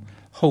home.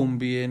 Home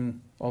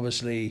being,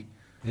 obviously...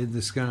 in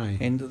the sky.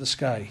 Into the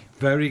sky.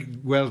 Very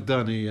well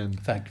done, Ian.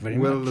 Thank you very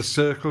much. Will the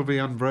circle be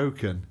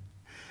unbroken?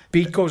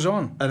 Beat goes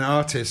on. An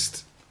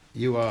artist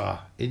you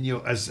are, in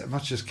your as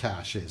much as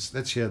Cash is.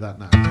 Let's hear that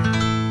now.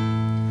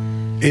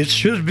 It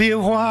should be a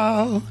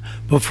while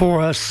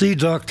before I see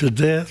Dr.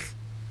 Death,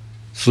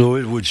 so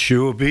it would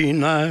sure be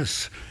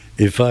nice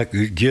if I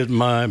could get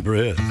my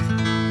breath.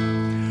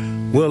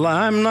 Well,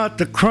 I'm not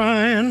the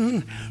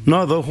crying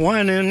nor the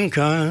whining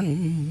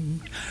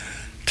kind,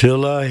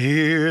 till I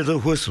hear the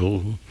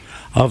whistle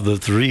of the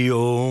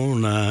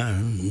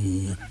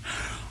 309,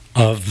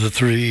 of the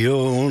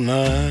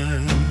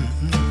 309,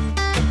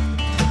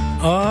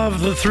 of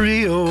the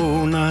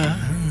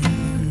 309.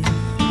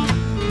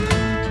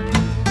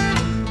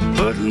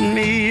 Put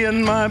me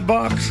in my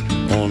box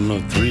on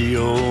the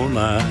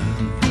 309.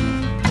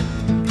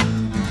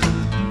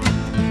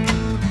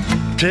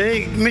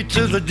 Take me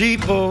to the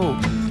depot,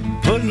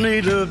 put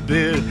me to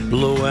bed,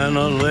 blow an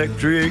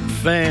electric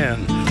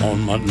fan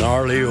on my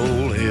gnarly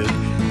old head.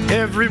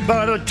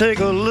 Everybody take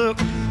a look,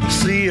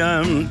 see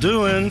I'm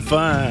doing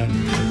fine.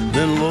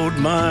 Then load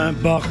my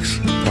box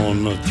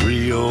on the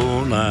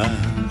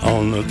 309,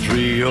 on the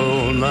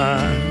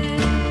 309,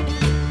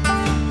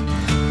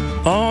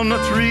 on the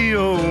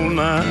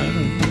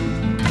 309.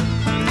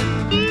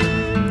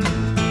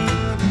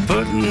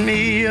 Put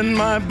me in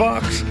my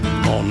box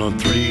on the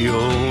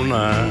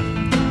 309.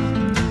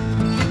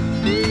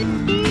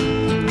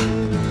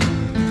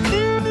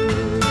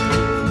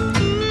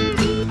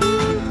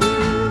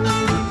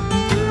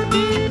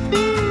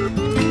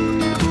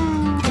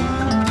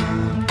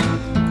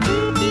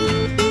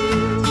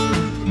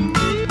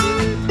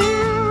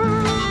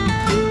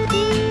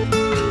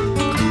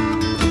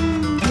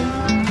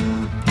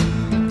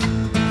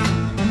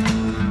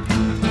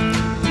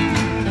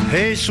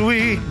 Hey,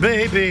 sweet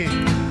baby,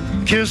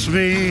 kiss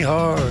me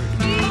hard.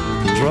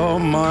 Draw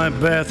my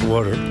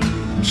bathwater,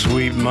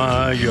 sweep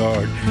my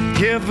yard.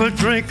 Give a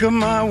drink of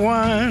my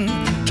wine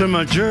to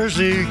my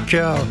Jersey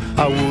cow.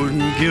 I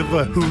wouldn't give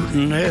a hoot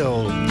in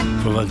hell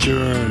for my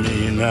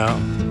journey now.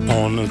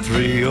 On the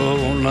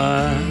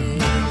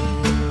 309,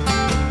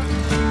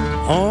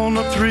 on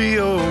the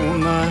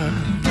 309.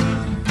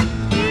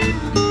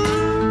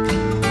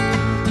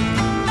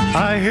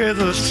 I hear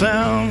the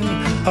sound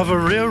of a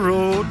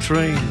railroad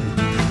train.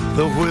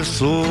 The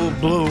whistle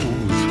blows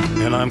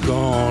and I'm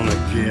gone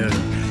again.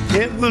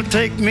 It will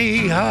take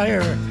me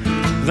higher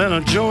than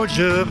a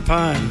Georgia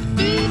pine.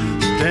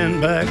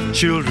 Stand back,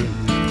 children,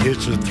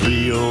 it's a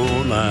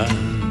 309.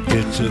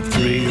 It's a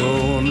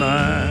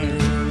 309.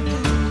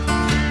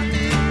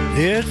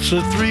 It's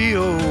a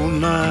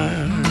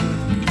 309.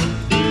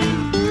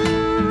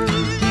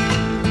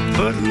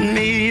 Put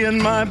me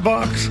in my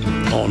box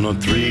on a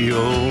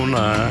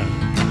 309.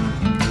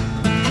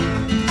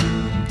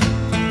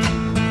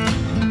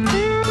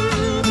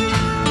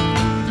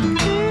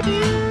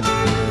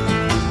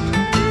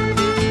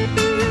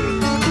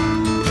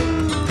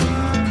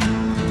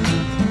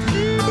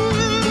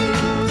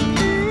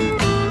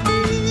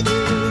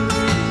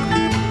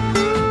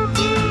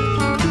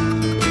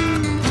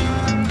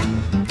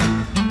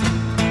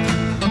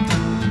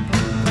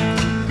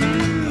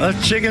 A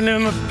chicken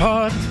in the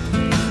pot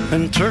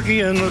and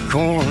turkey in the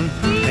corn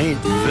ain't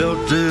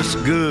felt this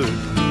good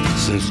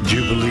since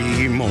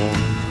Jubilee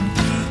morn.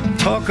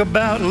 Talk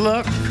about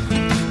luck,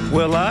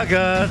 well I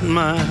got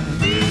mine.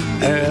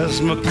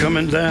 Asthma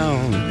coming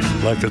down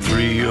like a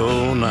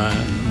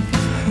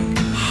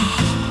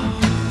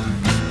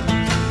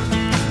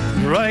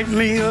 309. Write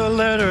me a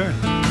letter,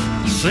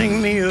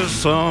 sing me a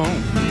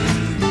song,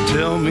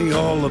 tell me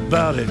all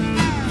about it,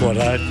 what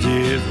I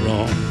did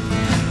wrong.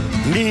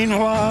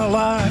 Meanwhile,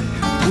 I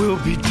will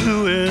be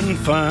doing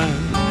fine.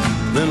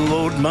 Then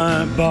load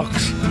my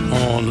box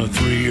on the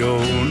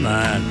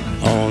 309,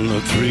 on the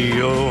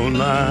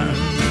 309,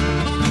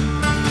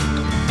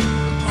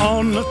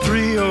 on the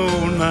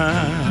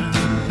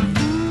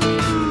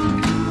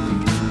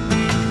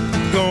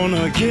 309.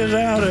 Gonna get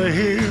out of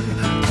here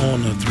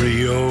on the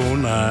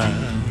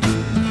 309.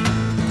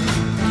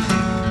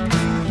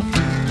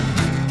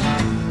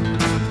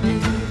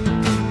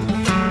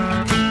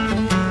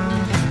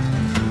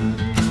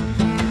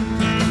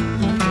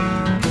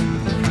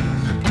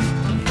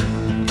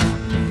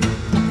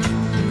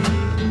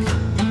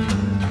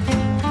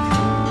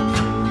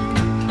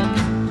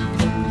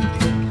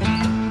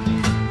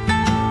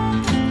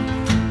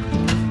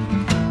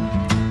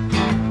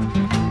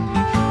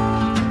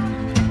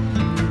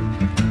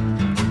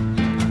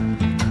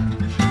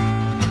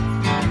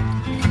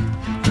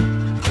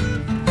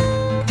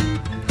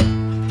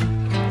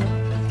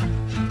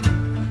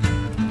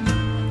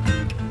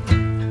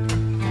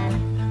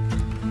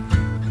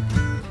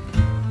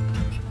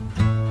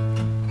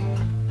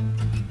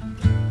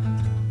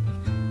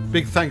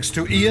 Big thanks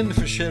to Ian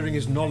for sharing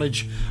his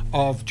knowledge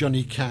of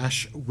Johnny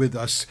Cash with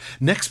us.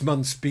 Next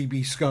month's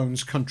BB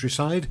Skone's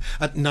Countryside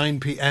at 9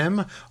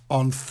 p.m.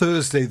 on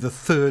Thursday the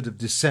 3rd of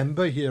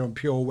December here on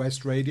Pure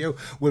West Radio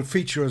will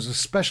feature as a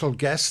special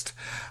guest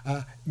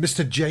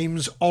Mr.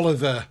 James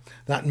Oliver,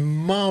 that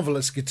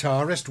marvellous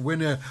guitarist,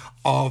 winner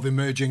of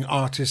Emerging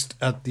Artist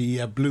at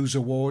the Blues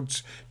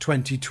Awards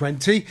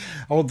 2020.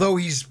 Although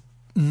he's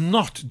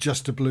not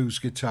just a blues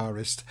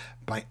guitarist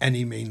by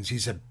any means,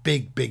 he's a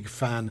big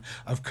fan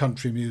of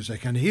country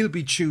music, and he'll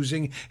be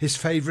choosing his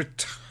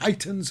favourite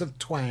titans of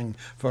twang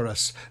for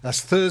us.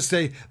 That's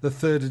Thursday the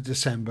 3rd of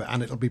December,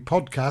 and it'll be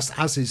podcast,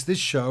 as is this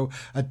show,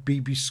 at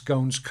BB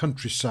Skone's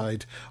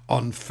Countryside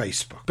on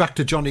Facebook. Back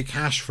to Johnny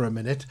Cash for a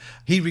minute.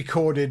 He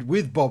recorded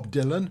with Bob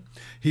Dylan.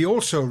 He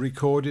also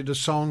recorded a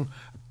song,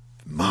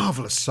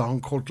 marvellous song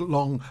called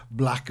Long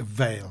Black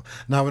Veil.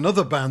 Now,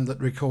 another band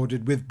that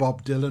recorded with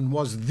Bob Dylan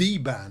was The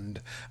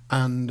Band,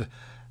 and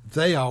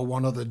they are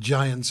one of the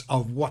giants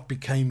of what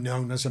became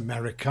known as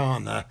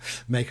Americana.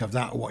 Make of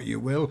that what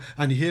you will.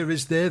 And here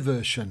is their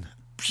version,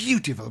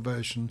 beautiful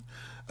version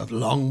of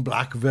Long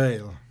Black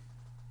Veil.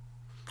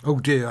 Oh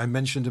dear, I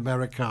mentioned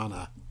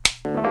Americana.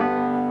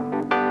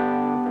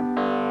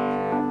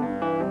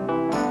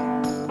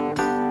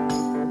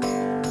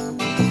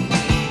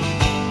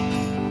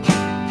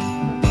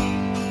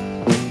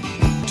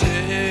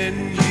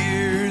 10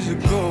 years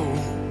ago,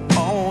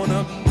 on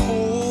a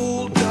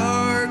cold,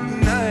 dark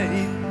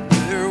night,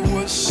 there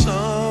was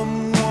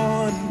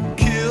someone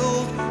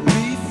killed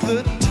beneath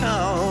the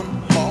town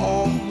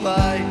hall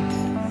light.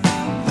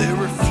 There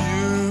were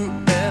few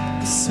at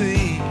the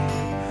scene,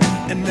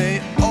 and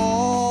they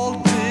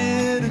all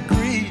did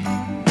agree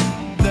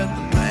that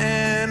the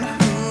man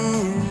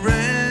who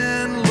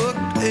ran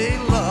looked a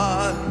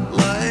lot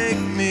like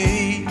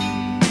me.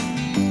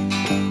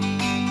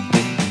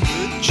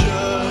 The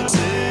judge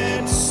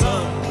said,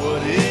 son,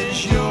 what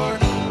is your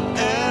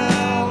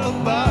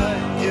alibi?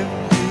 If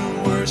you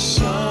were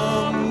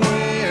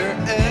somewhere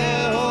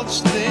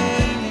else,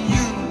 then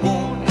you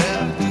won't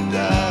have to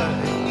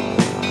die.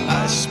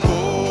 I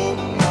spoke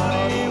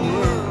my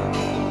word,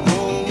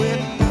 though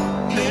it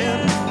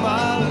meant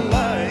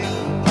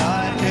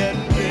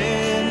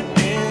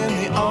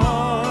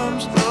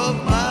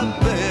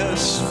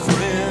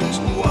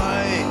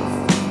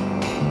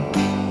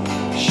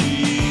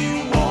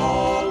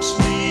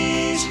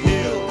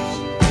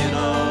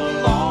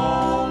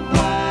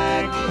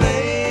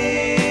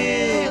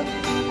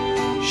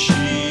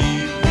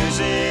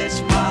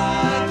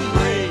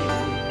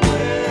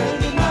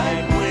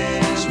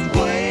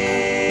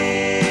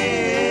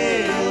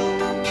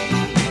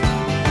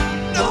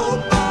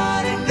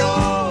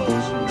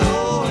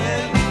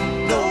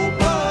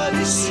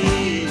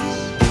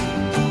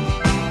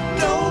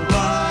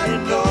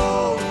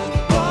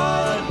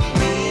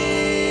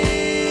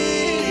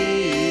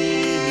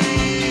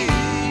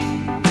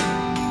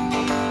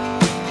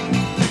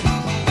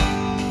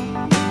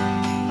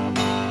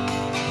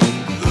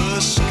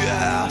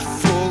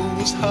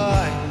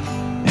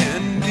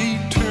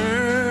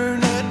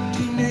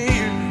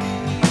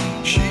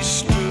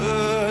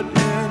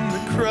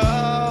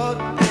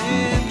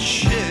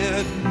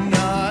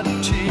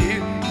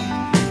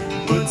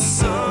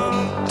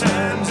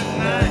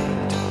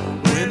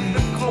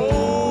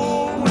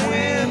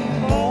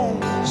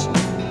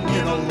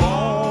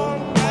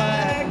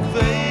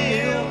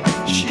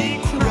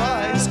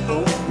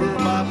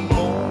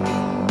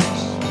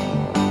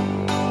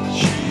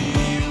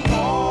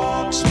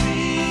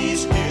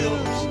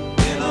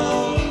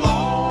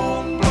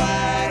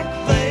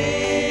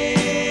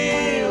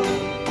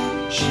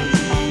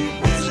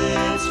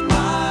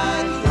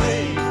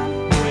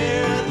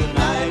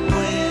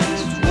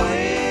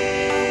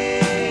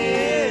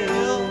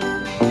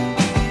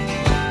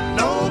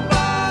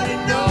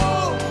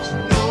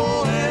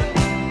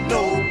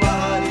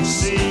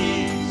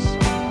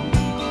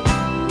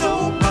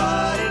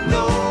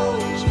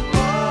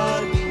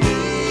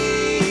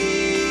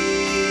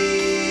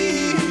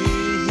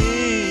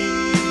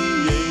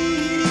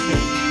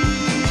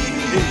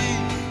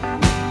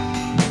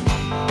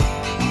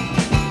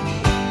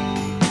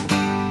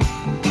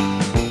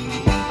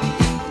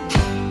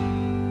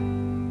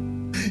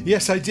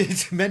Yes, I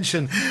did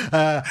mention,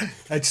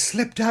 it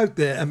slipped out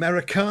there,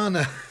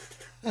 Americana.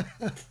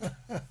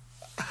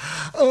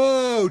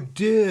 Oh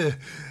dear.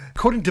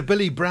 According to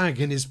Billy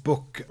Bragg in his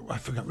book, I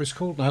forgot what it's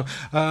called now,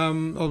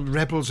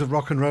 Rebels of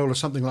Rock and Roll or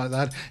something like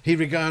that, he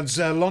regards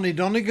Lonnie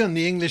Donegan,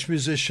 the English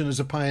musician, as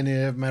a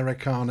pioneer of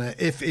Americana.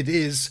 If it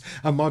is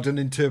a modern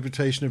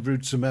interpretation of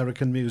roots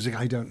American music,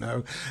 I don't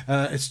know.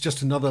 It's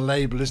just another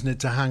label, isn't it,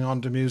 to hang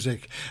on to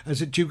music.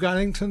 As Duke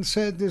Ellington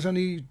said, there's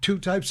only two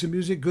types of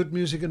music, good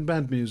music and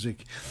bad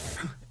music.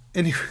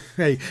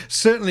 Anyway,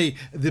 certainly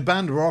the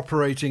band were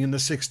operating in the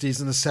 60s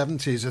and the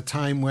 70s, a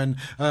time when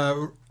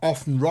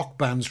often rock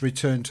bands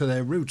returned to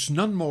their roots,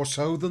 none more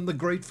so than the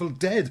Grateful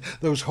Dead,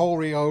 those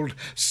hoary old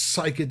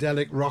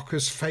psychedelic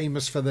rockers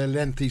famous for their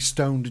lengthy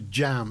stoned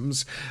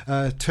jams,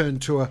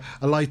 turned to a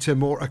lighter,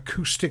 more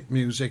acoustic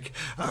music,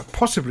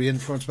 possibly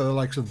influenced by the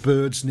likes of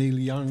Byrds, Neil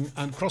Young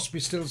and Crosby,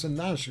 Stills and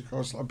Nash, of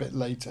course, a bit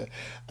later.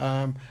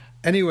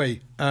 Anyway,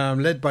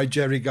 led by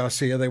Jerry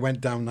Garcia, they went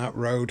down that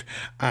road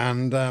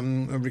and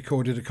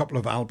recorded a couple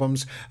of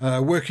albums.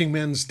 Working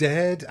Men's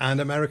Dead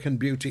and American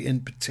Beauty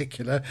in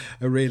particular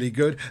are really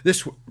good.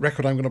 This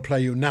record I'm going to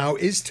play you now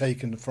is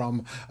taken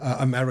from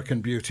American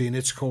Beauty, and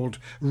it's called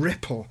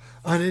Ripple.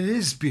 And it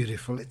is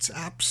beautiful. It's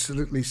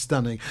absolutely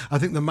stunning. I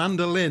think the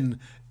mandolin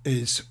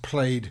is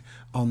played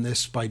on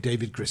this by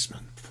David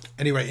Grisman.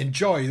 Anyway,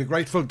 enjoy the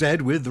Grateful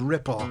Dead with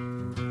Ripple.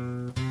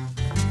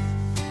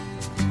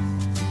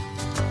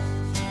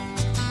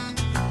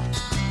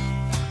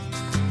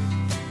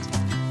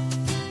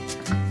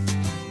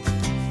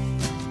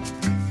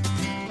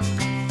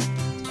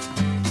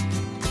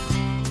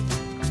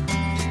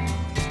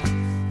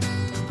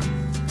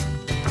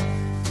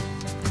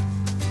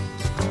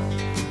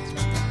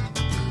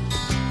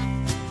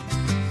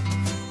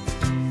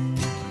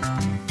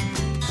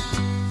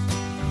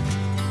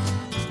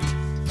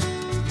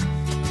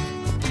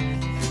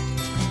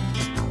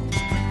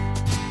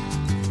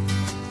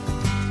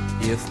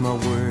 If my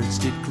words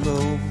did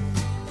glow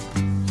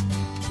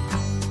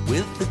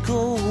with the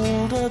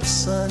gold of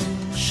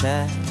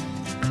sunshine,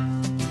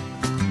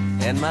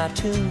 and my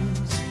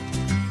tunes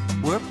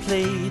were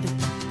played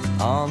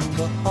on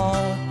the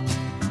harp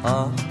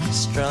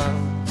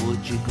unstrung,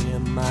 would you hear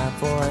my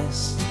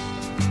voice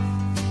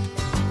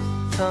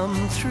come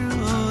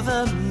through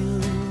the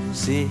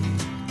music?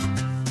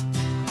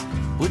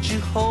 Would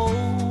you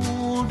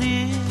hold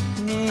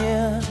it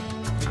near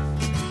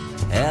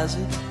as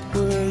it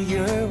were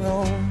your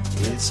own?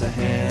 It's a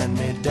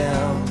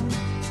hand-me-down.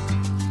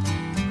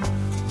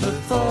 The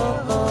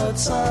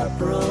thoughts are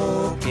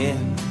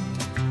broken.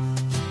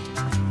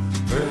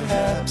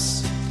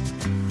 Perhaps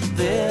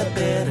they're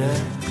better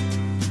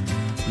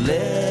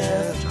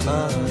left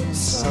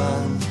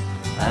unsung.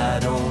 I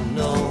don't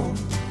know.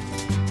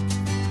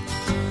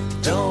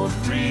 Don't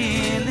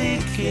really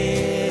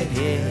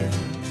care.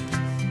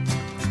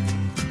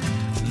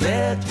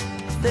 Let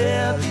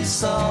there be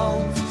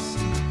songs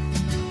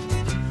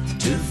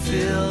to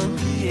fill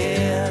the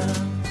air.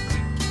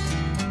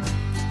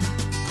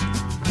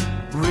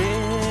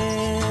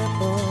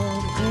 Ripple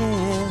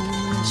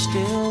in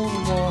still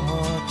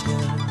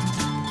water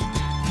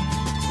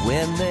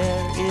when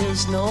there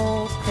is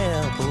no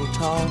pebble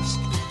tossed,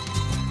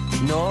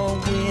 nor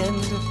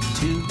wind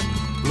to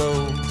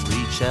blow.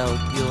 Reach out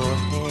your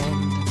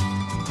hand.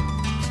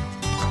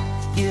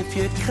 If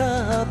your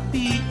cup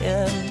be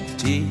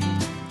empty,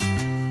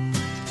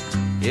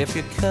 if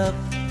your cup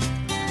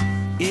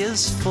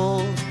is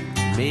full,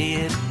 may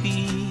it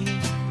be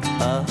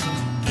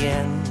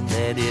again,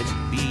 let it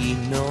be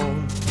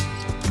known.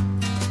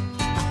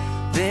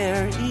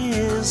 There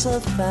is a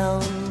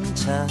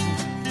fountain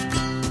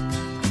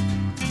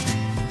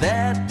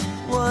that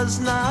was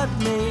not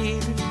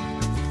made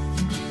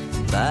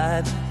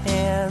by the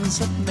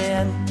hands of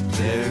men.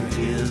 There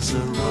is a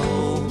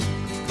road,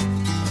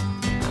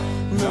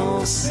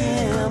 no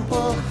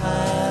simple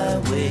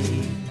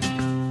highway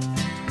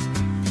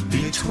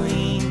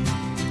between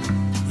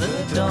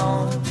the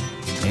dawn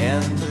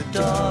and the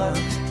dark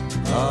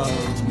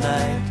of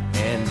night.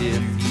 And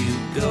if you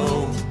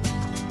go,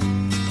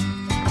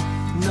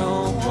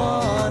 no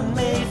one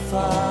may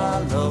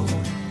follow.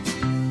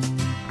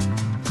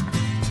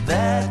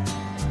 That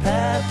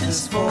path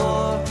is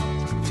for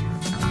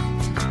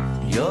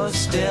your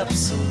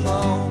steps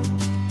alone.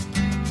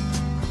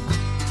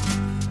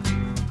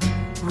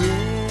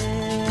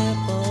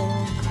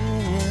 Ripple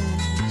in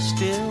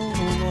still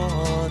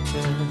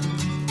water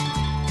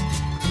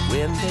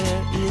when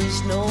there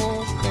is no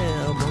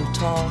pebble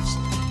tossed,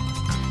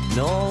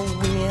 no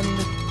wind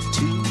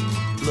to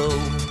blow.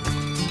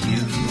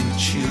 You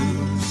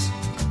choose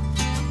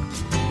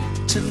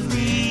to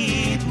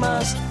lead,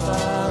 must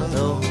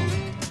follow.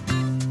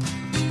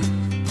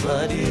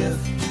 But if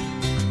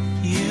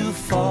you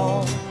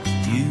fall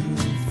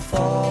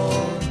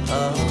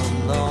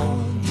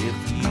alone.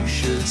 If you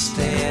should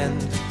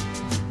stand,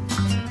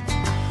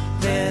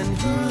 then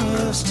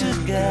who's to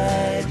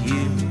guide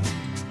you?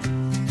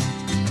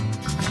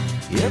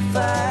 If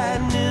I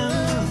knew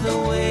the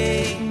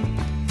way,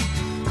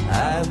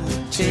 I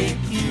would take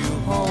you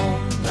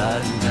home.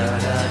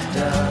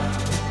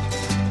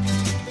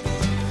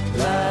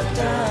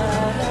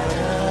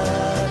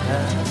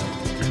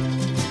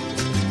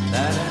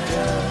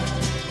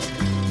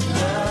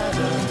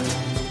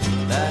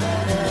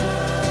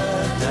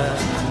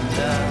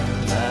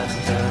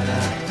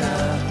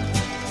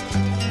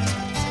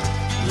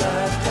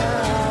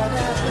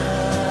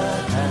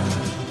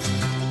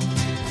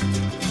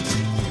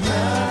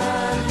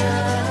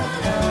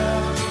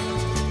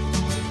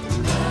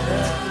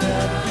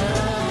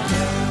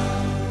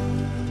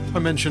 I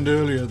mentioned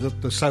earlier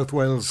that the South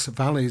Wales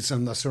valleys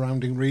and the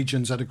surrounding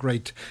regions had a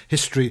great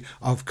history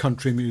of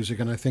country music,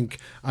 and I think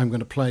I'm going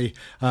to play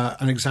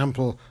an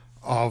example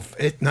of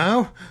it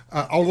now.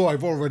 Although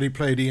I've already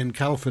played Ian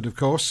Calford, of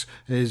course,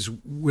 his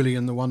Willie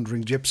and the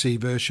Wandering Gypsy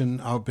version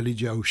of Billy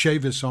Joe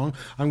Shaver's song.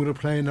 I'm going to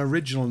play an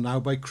original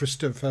now by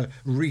Christopher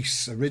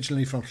Rees,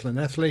 originally from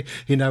Llanelli.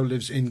 He now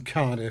lives in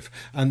Cardiff,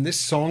 and this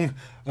song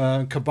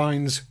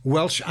combines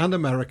Welsh and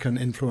American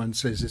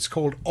influences. It's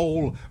called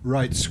All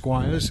Right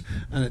Squires,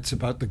 and it's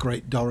about the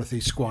great Dorothy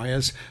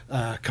Squires,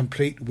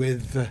 complete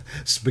with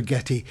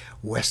spaghetti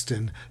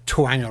western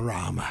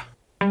twangorama.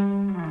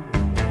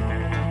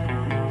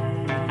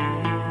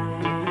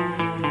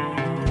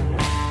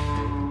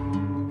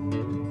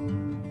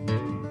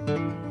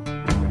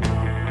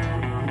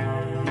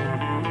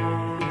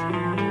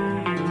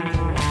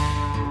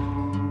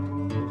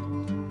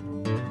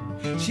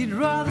 She'd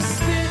rather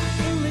spit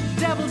in the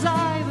devil's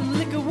eye than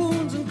lick her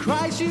wounds and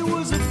cry she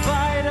was a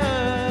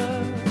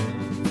fighter.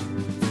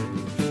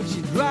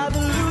 She'd rather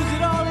lose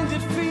it all in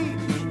defeat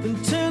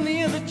than turn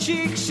the other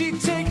cheek. She'd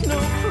take no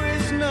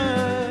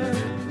prisoner.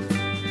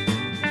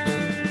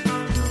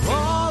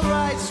 All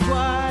right,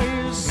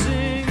 squires,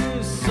 sing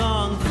a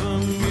song for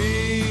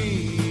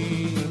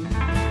me.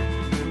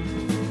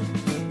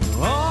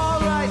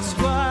 All right,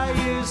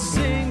 squires,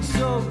 sing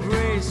so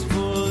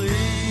gracefully.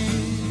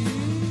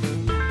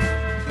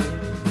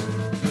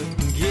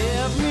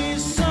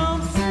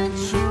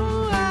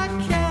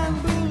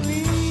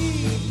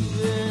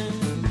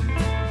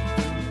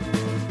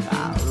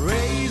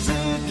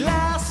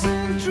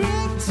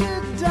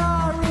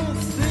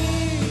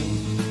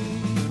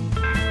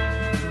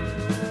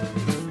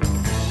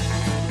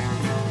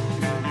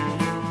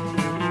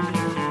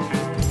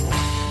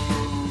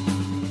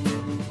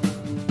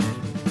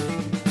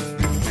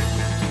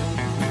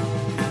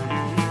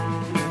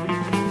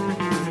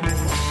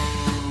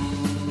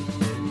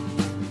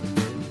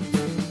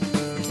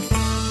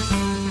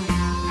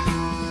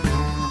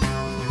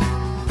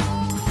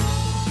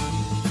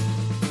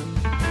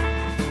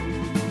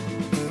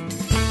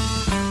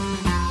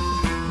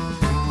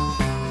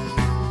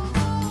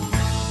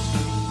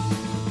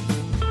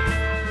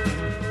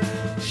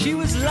 She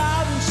was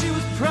loud and she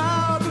was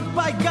proud, but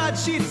by God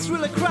she'd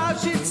thrill a crowd,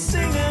 she'd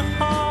sing her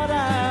heart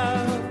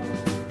out.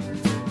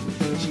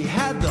 She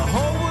had the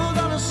whole world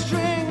on a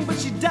string, but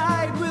she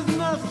died with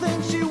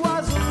nothing, she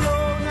was a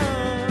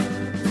loner.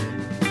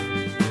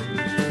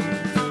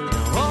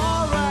 Now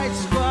all right,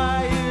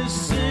 squires,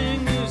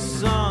 sing a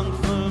song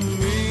for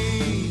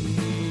me.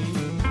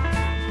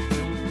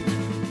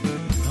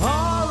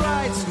 All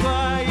right,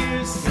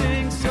 squires,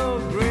 sing so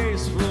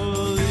gracefully.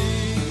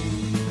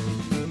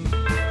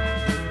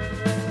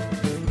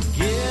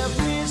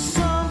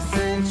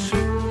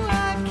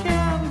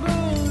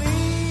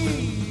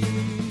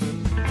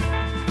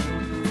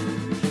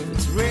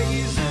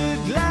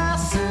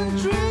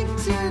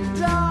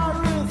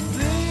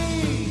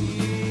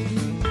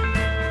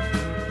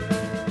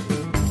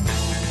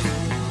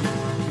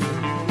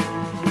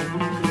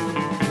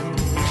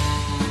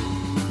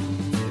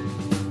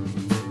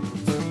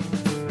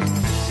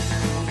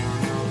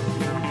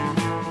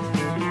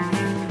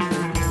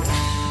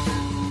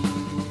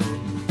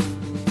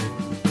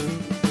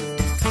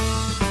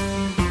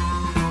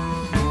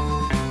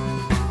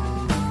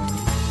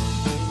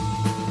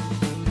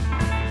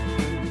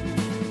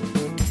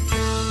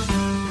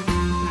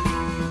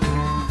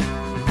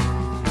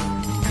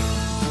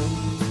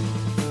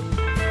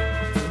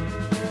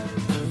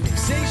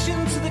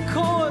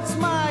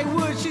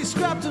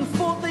 And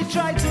fought, they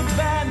tried to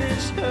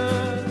banish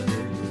her.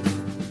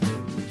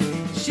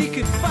 She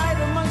could fight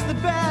amongst the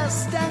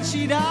best, and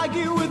she'd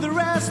argue with the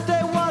rest.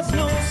 There was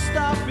no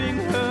stopping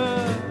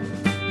her.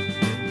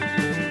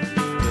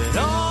 But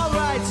all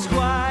right,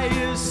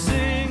 squires,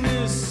 sing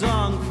a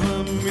song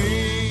for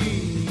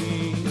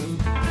me.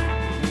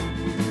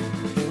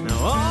 Now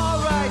all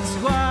right,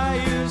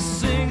 squires,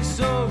 sing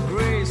so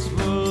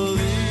gracefully.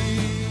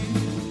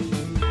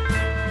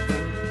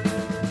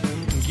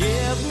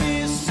 Give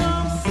me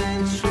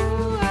something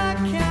true I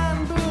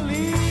can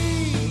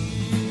believe.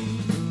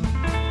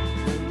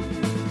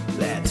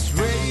 Let's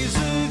raise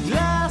a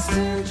glass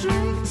and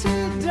drink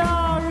to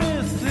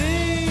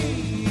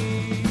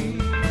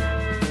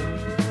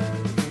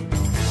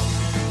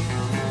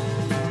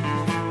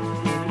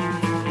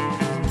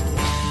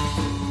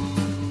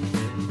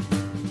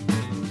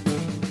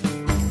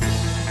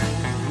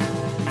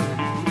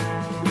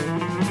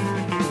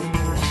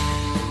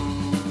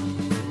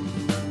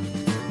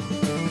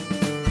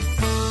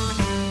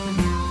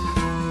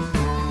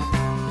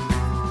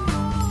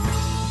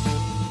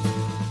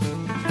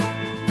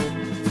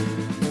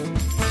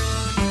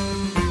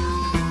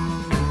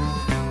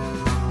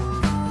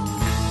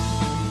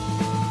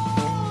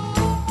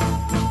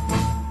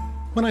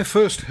When I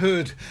first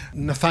heard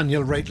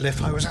Nathaniel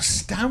Rateliff, I was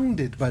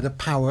astounded by the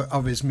power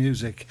of his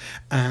music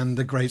and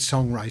the great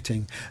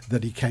songwriting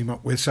that he came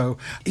up with. So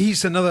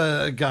he's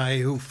another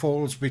guy who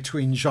falls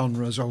between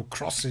genres or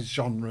crosses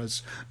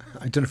genres.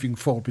 I don't know if you can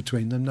fall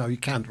between them. No, you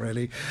can't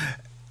really.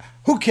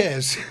 Who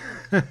cares?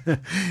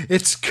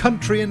 It's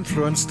country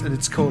influenced and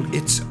it's called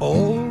It's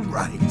All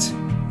Right.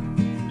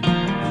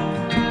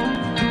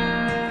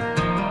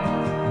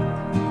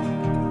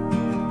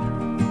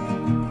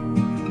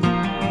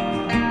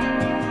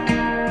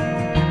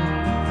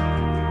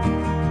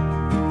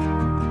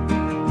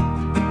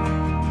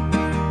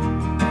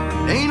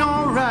 Ain't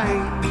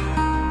alright,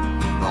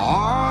 the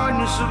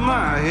hardness of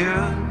my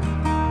head.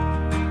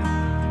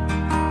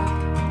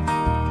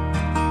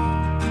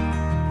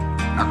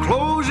 Now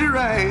close your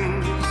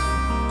eyes,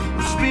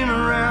 spin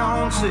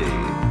around, say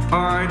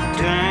hard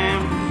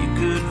time you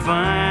could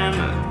find,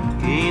 but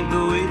ain't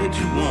the way that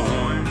you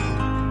want.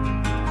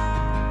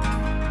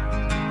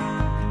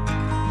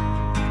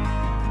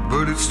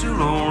 But it's still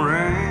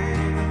alright.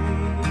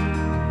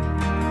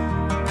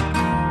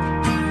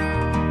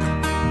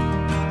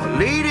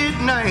 Late at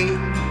night,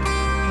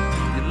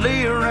 you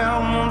lay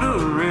around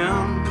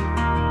wondering,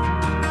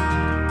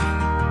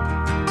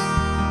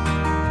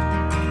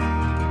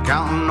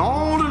 counting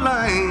all the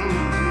lines.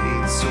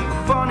 It's so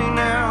funny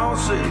now,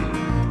 say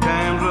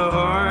times are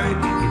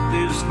hard to get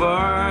this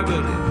far,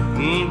 but it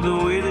ain't the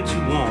way that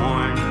you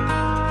want.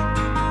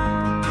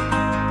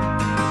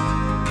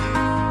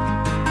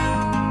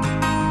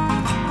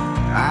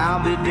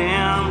 I'll be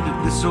damned if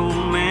this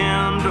old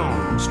man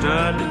don't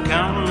start to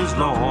count his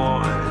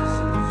losses.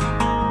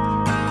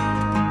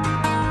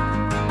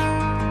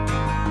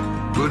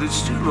 But it's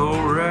still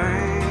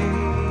alright.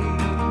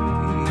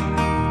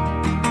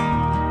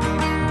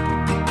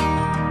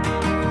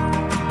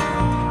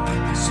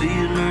 See,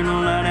 you learn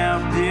a lot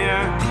out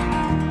there,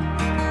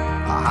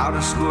 how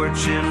to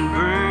scorch and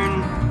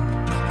burn.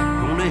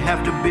 Only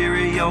have to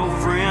bury your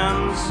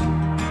friends,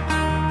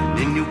 and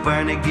then you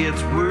find it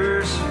gets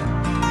worse.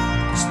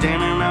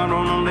 Standing out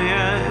on a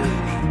ledge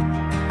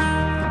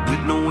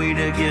with no way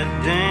to get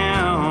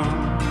down,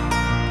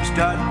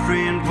 start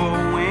praying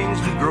for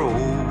wings to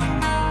grow.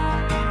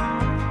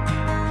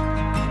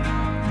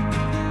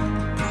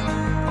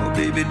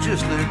 Baby,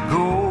 just let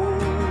go.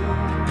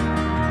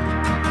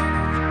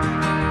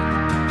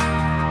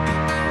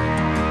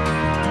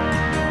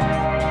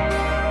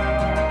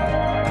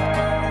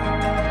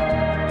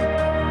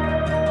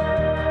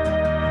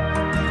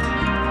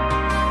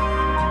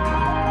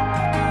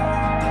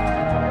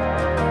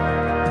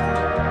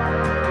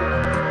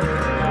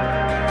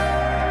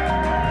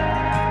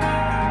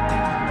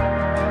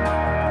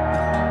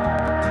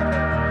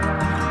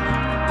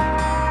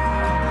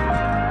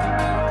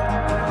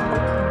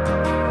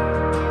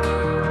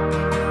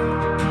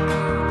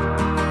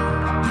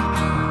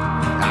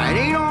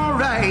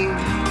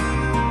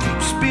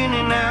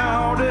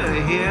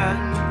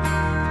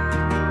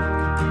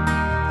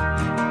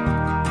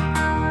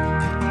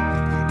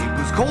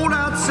 Cold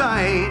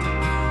outside,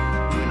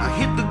 when I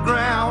hit the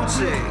ground,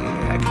 say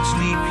I could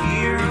sleep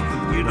here,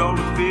 forget all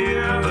the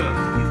fear.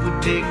 It would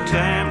take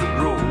time to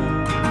grow.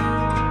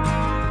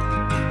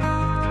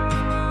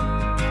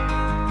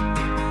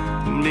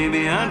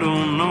 Maybe I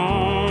don't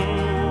know.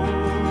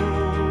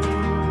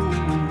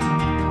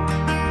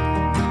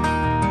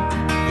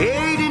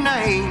 Hey,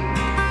 tonight,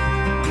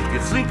 you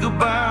think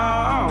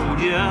about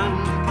you.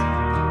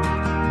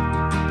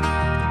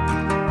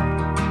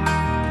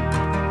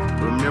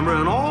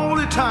 Remembering all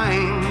the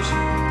times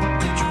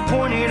that you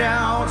pointed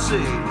out,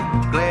 say,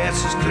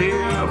 glass is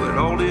clear, but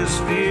all this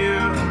fear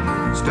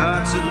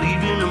starts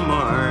leaving a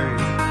mark.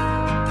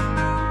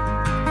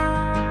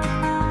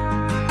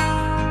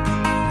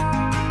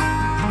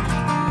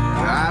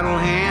 Idle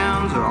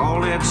hands are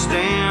all that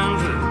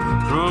stands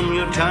from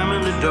your time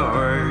in the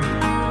dark.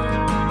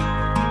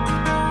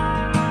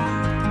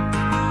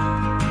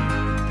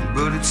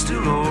 But it's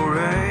still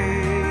alright.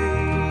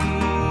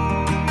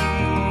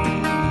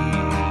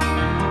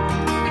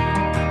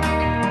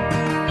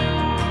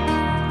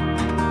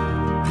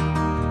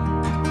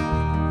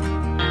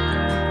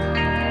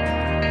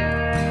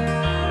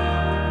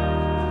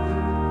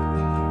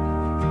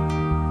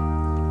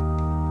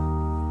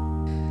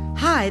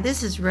 Hi,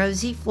 this is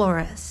Rosie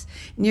Flores,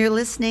 and you're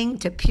listening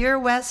to Pure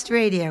West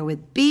Radio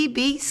with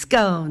B.B.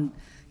 Skone.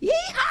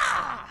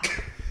 Yeehaw!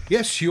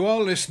 Yes, you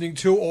are listening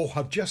to, or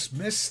have just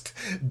missed,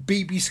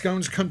 B.B.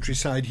 Skone's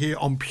Countryside here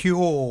on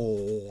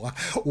Pure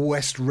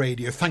West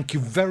Radio. Thank you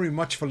very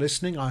much for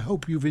listening. I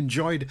hope you've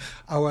enjoyed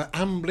our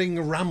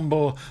ambling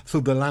ramble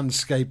through the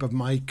landscape of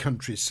my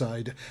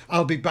countryside.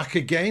 I'll be back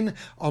again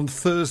on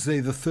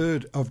Thursday, the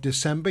 3rd of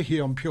December,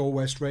 here on Pure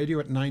West Radio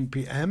at 9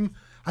 p.m.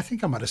 I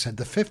think I might have said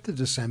the 5th of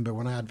December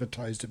when I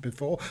advertised it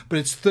before, but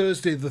it's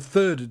Thursday the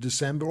 3rd of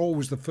December,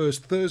 always the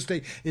first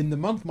Thursday in the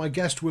month. My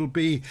guest will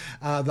be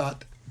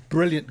that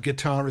brilliant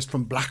guitarist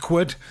from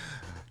Blackwood,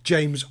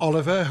 James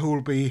Oliver, who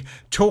will be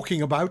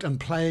talking about and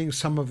playing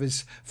some of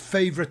his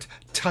favourite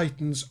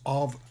titans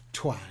of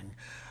twang.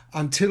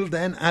 Until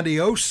then,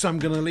 adios. I'm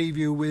going to leave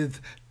you with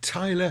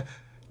Tyler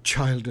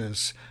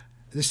Childers.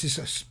 This is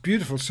a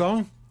beautiful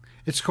song.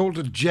 It's called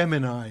a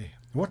Gemini.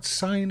 What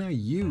sign are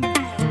you?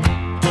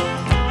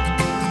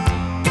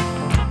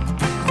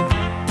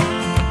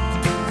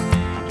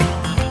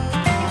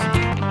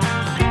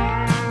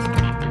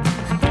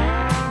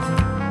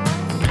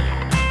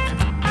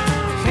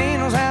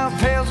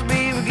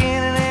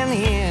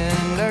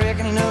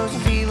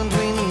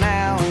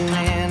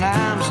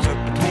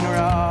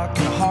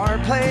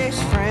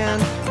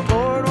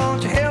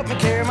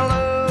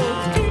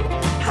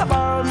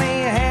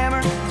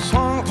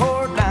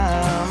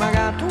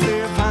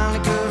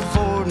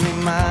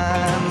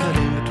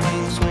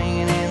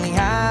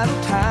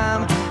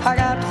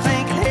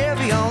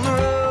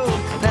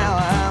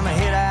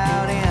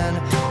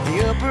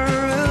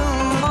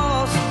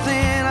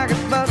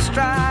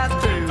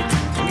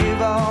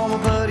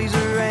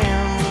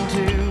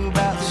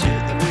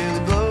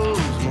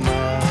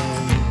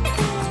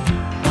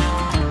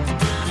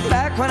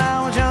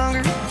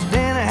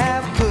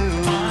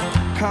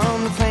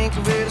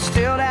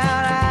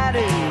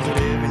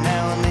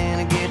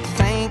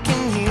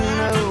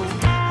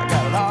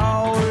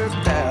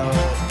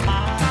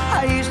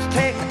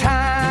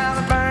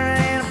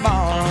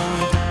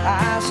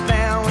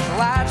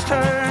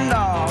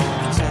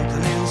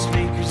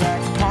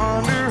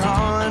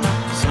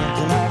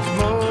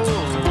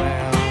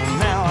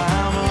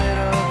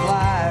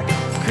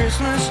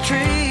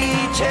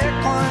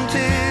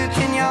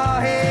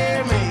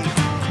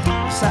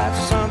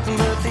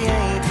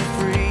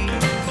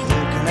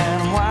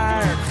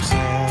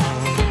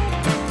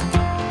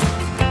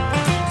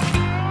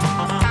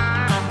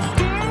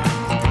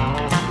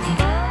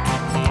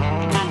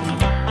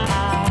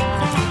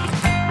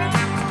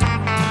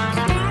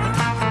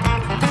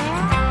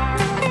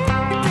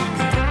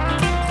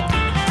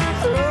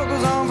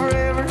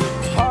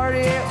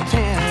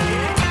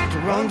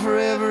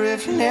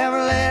 If you never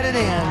let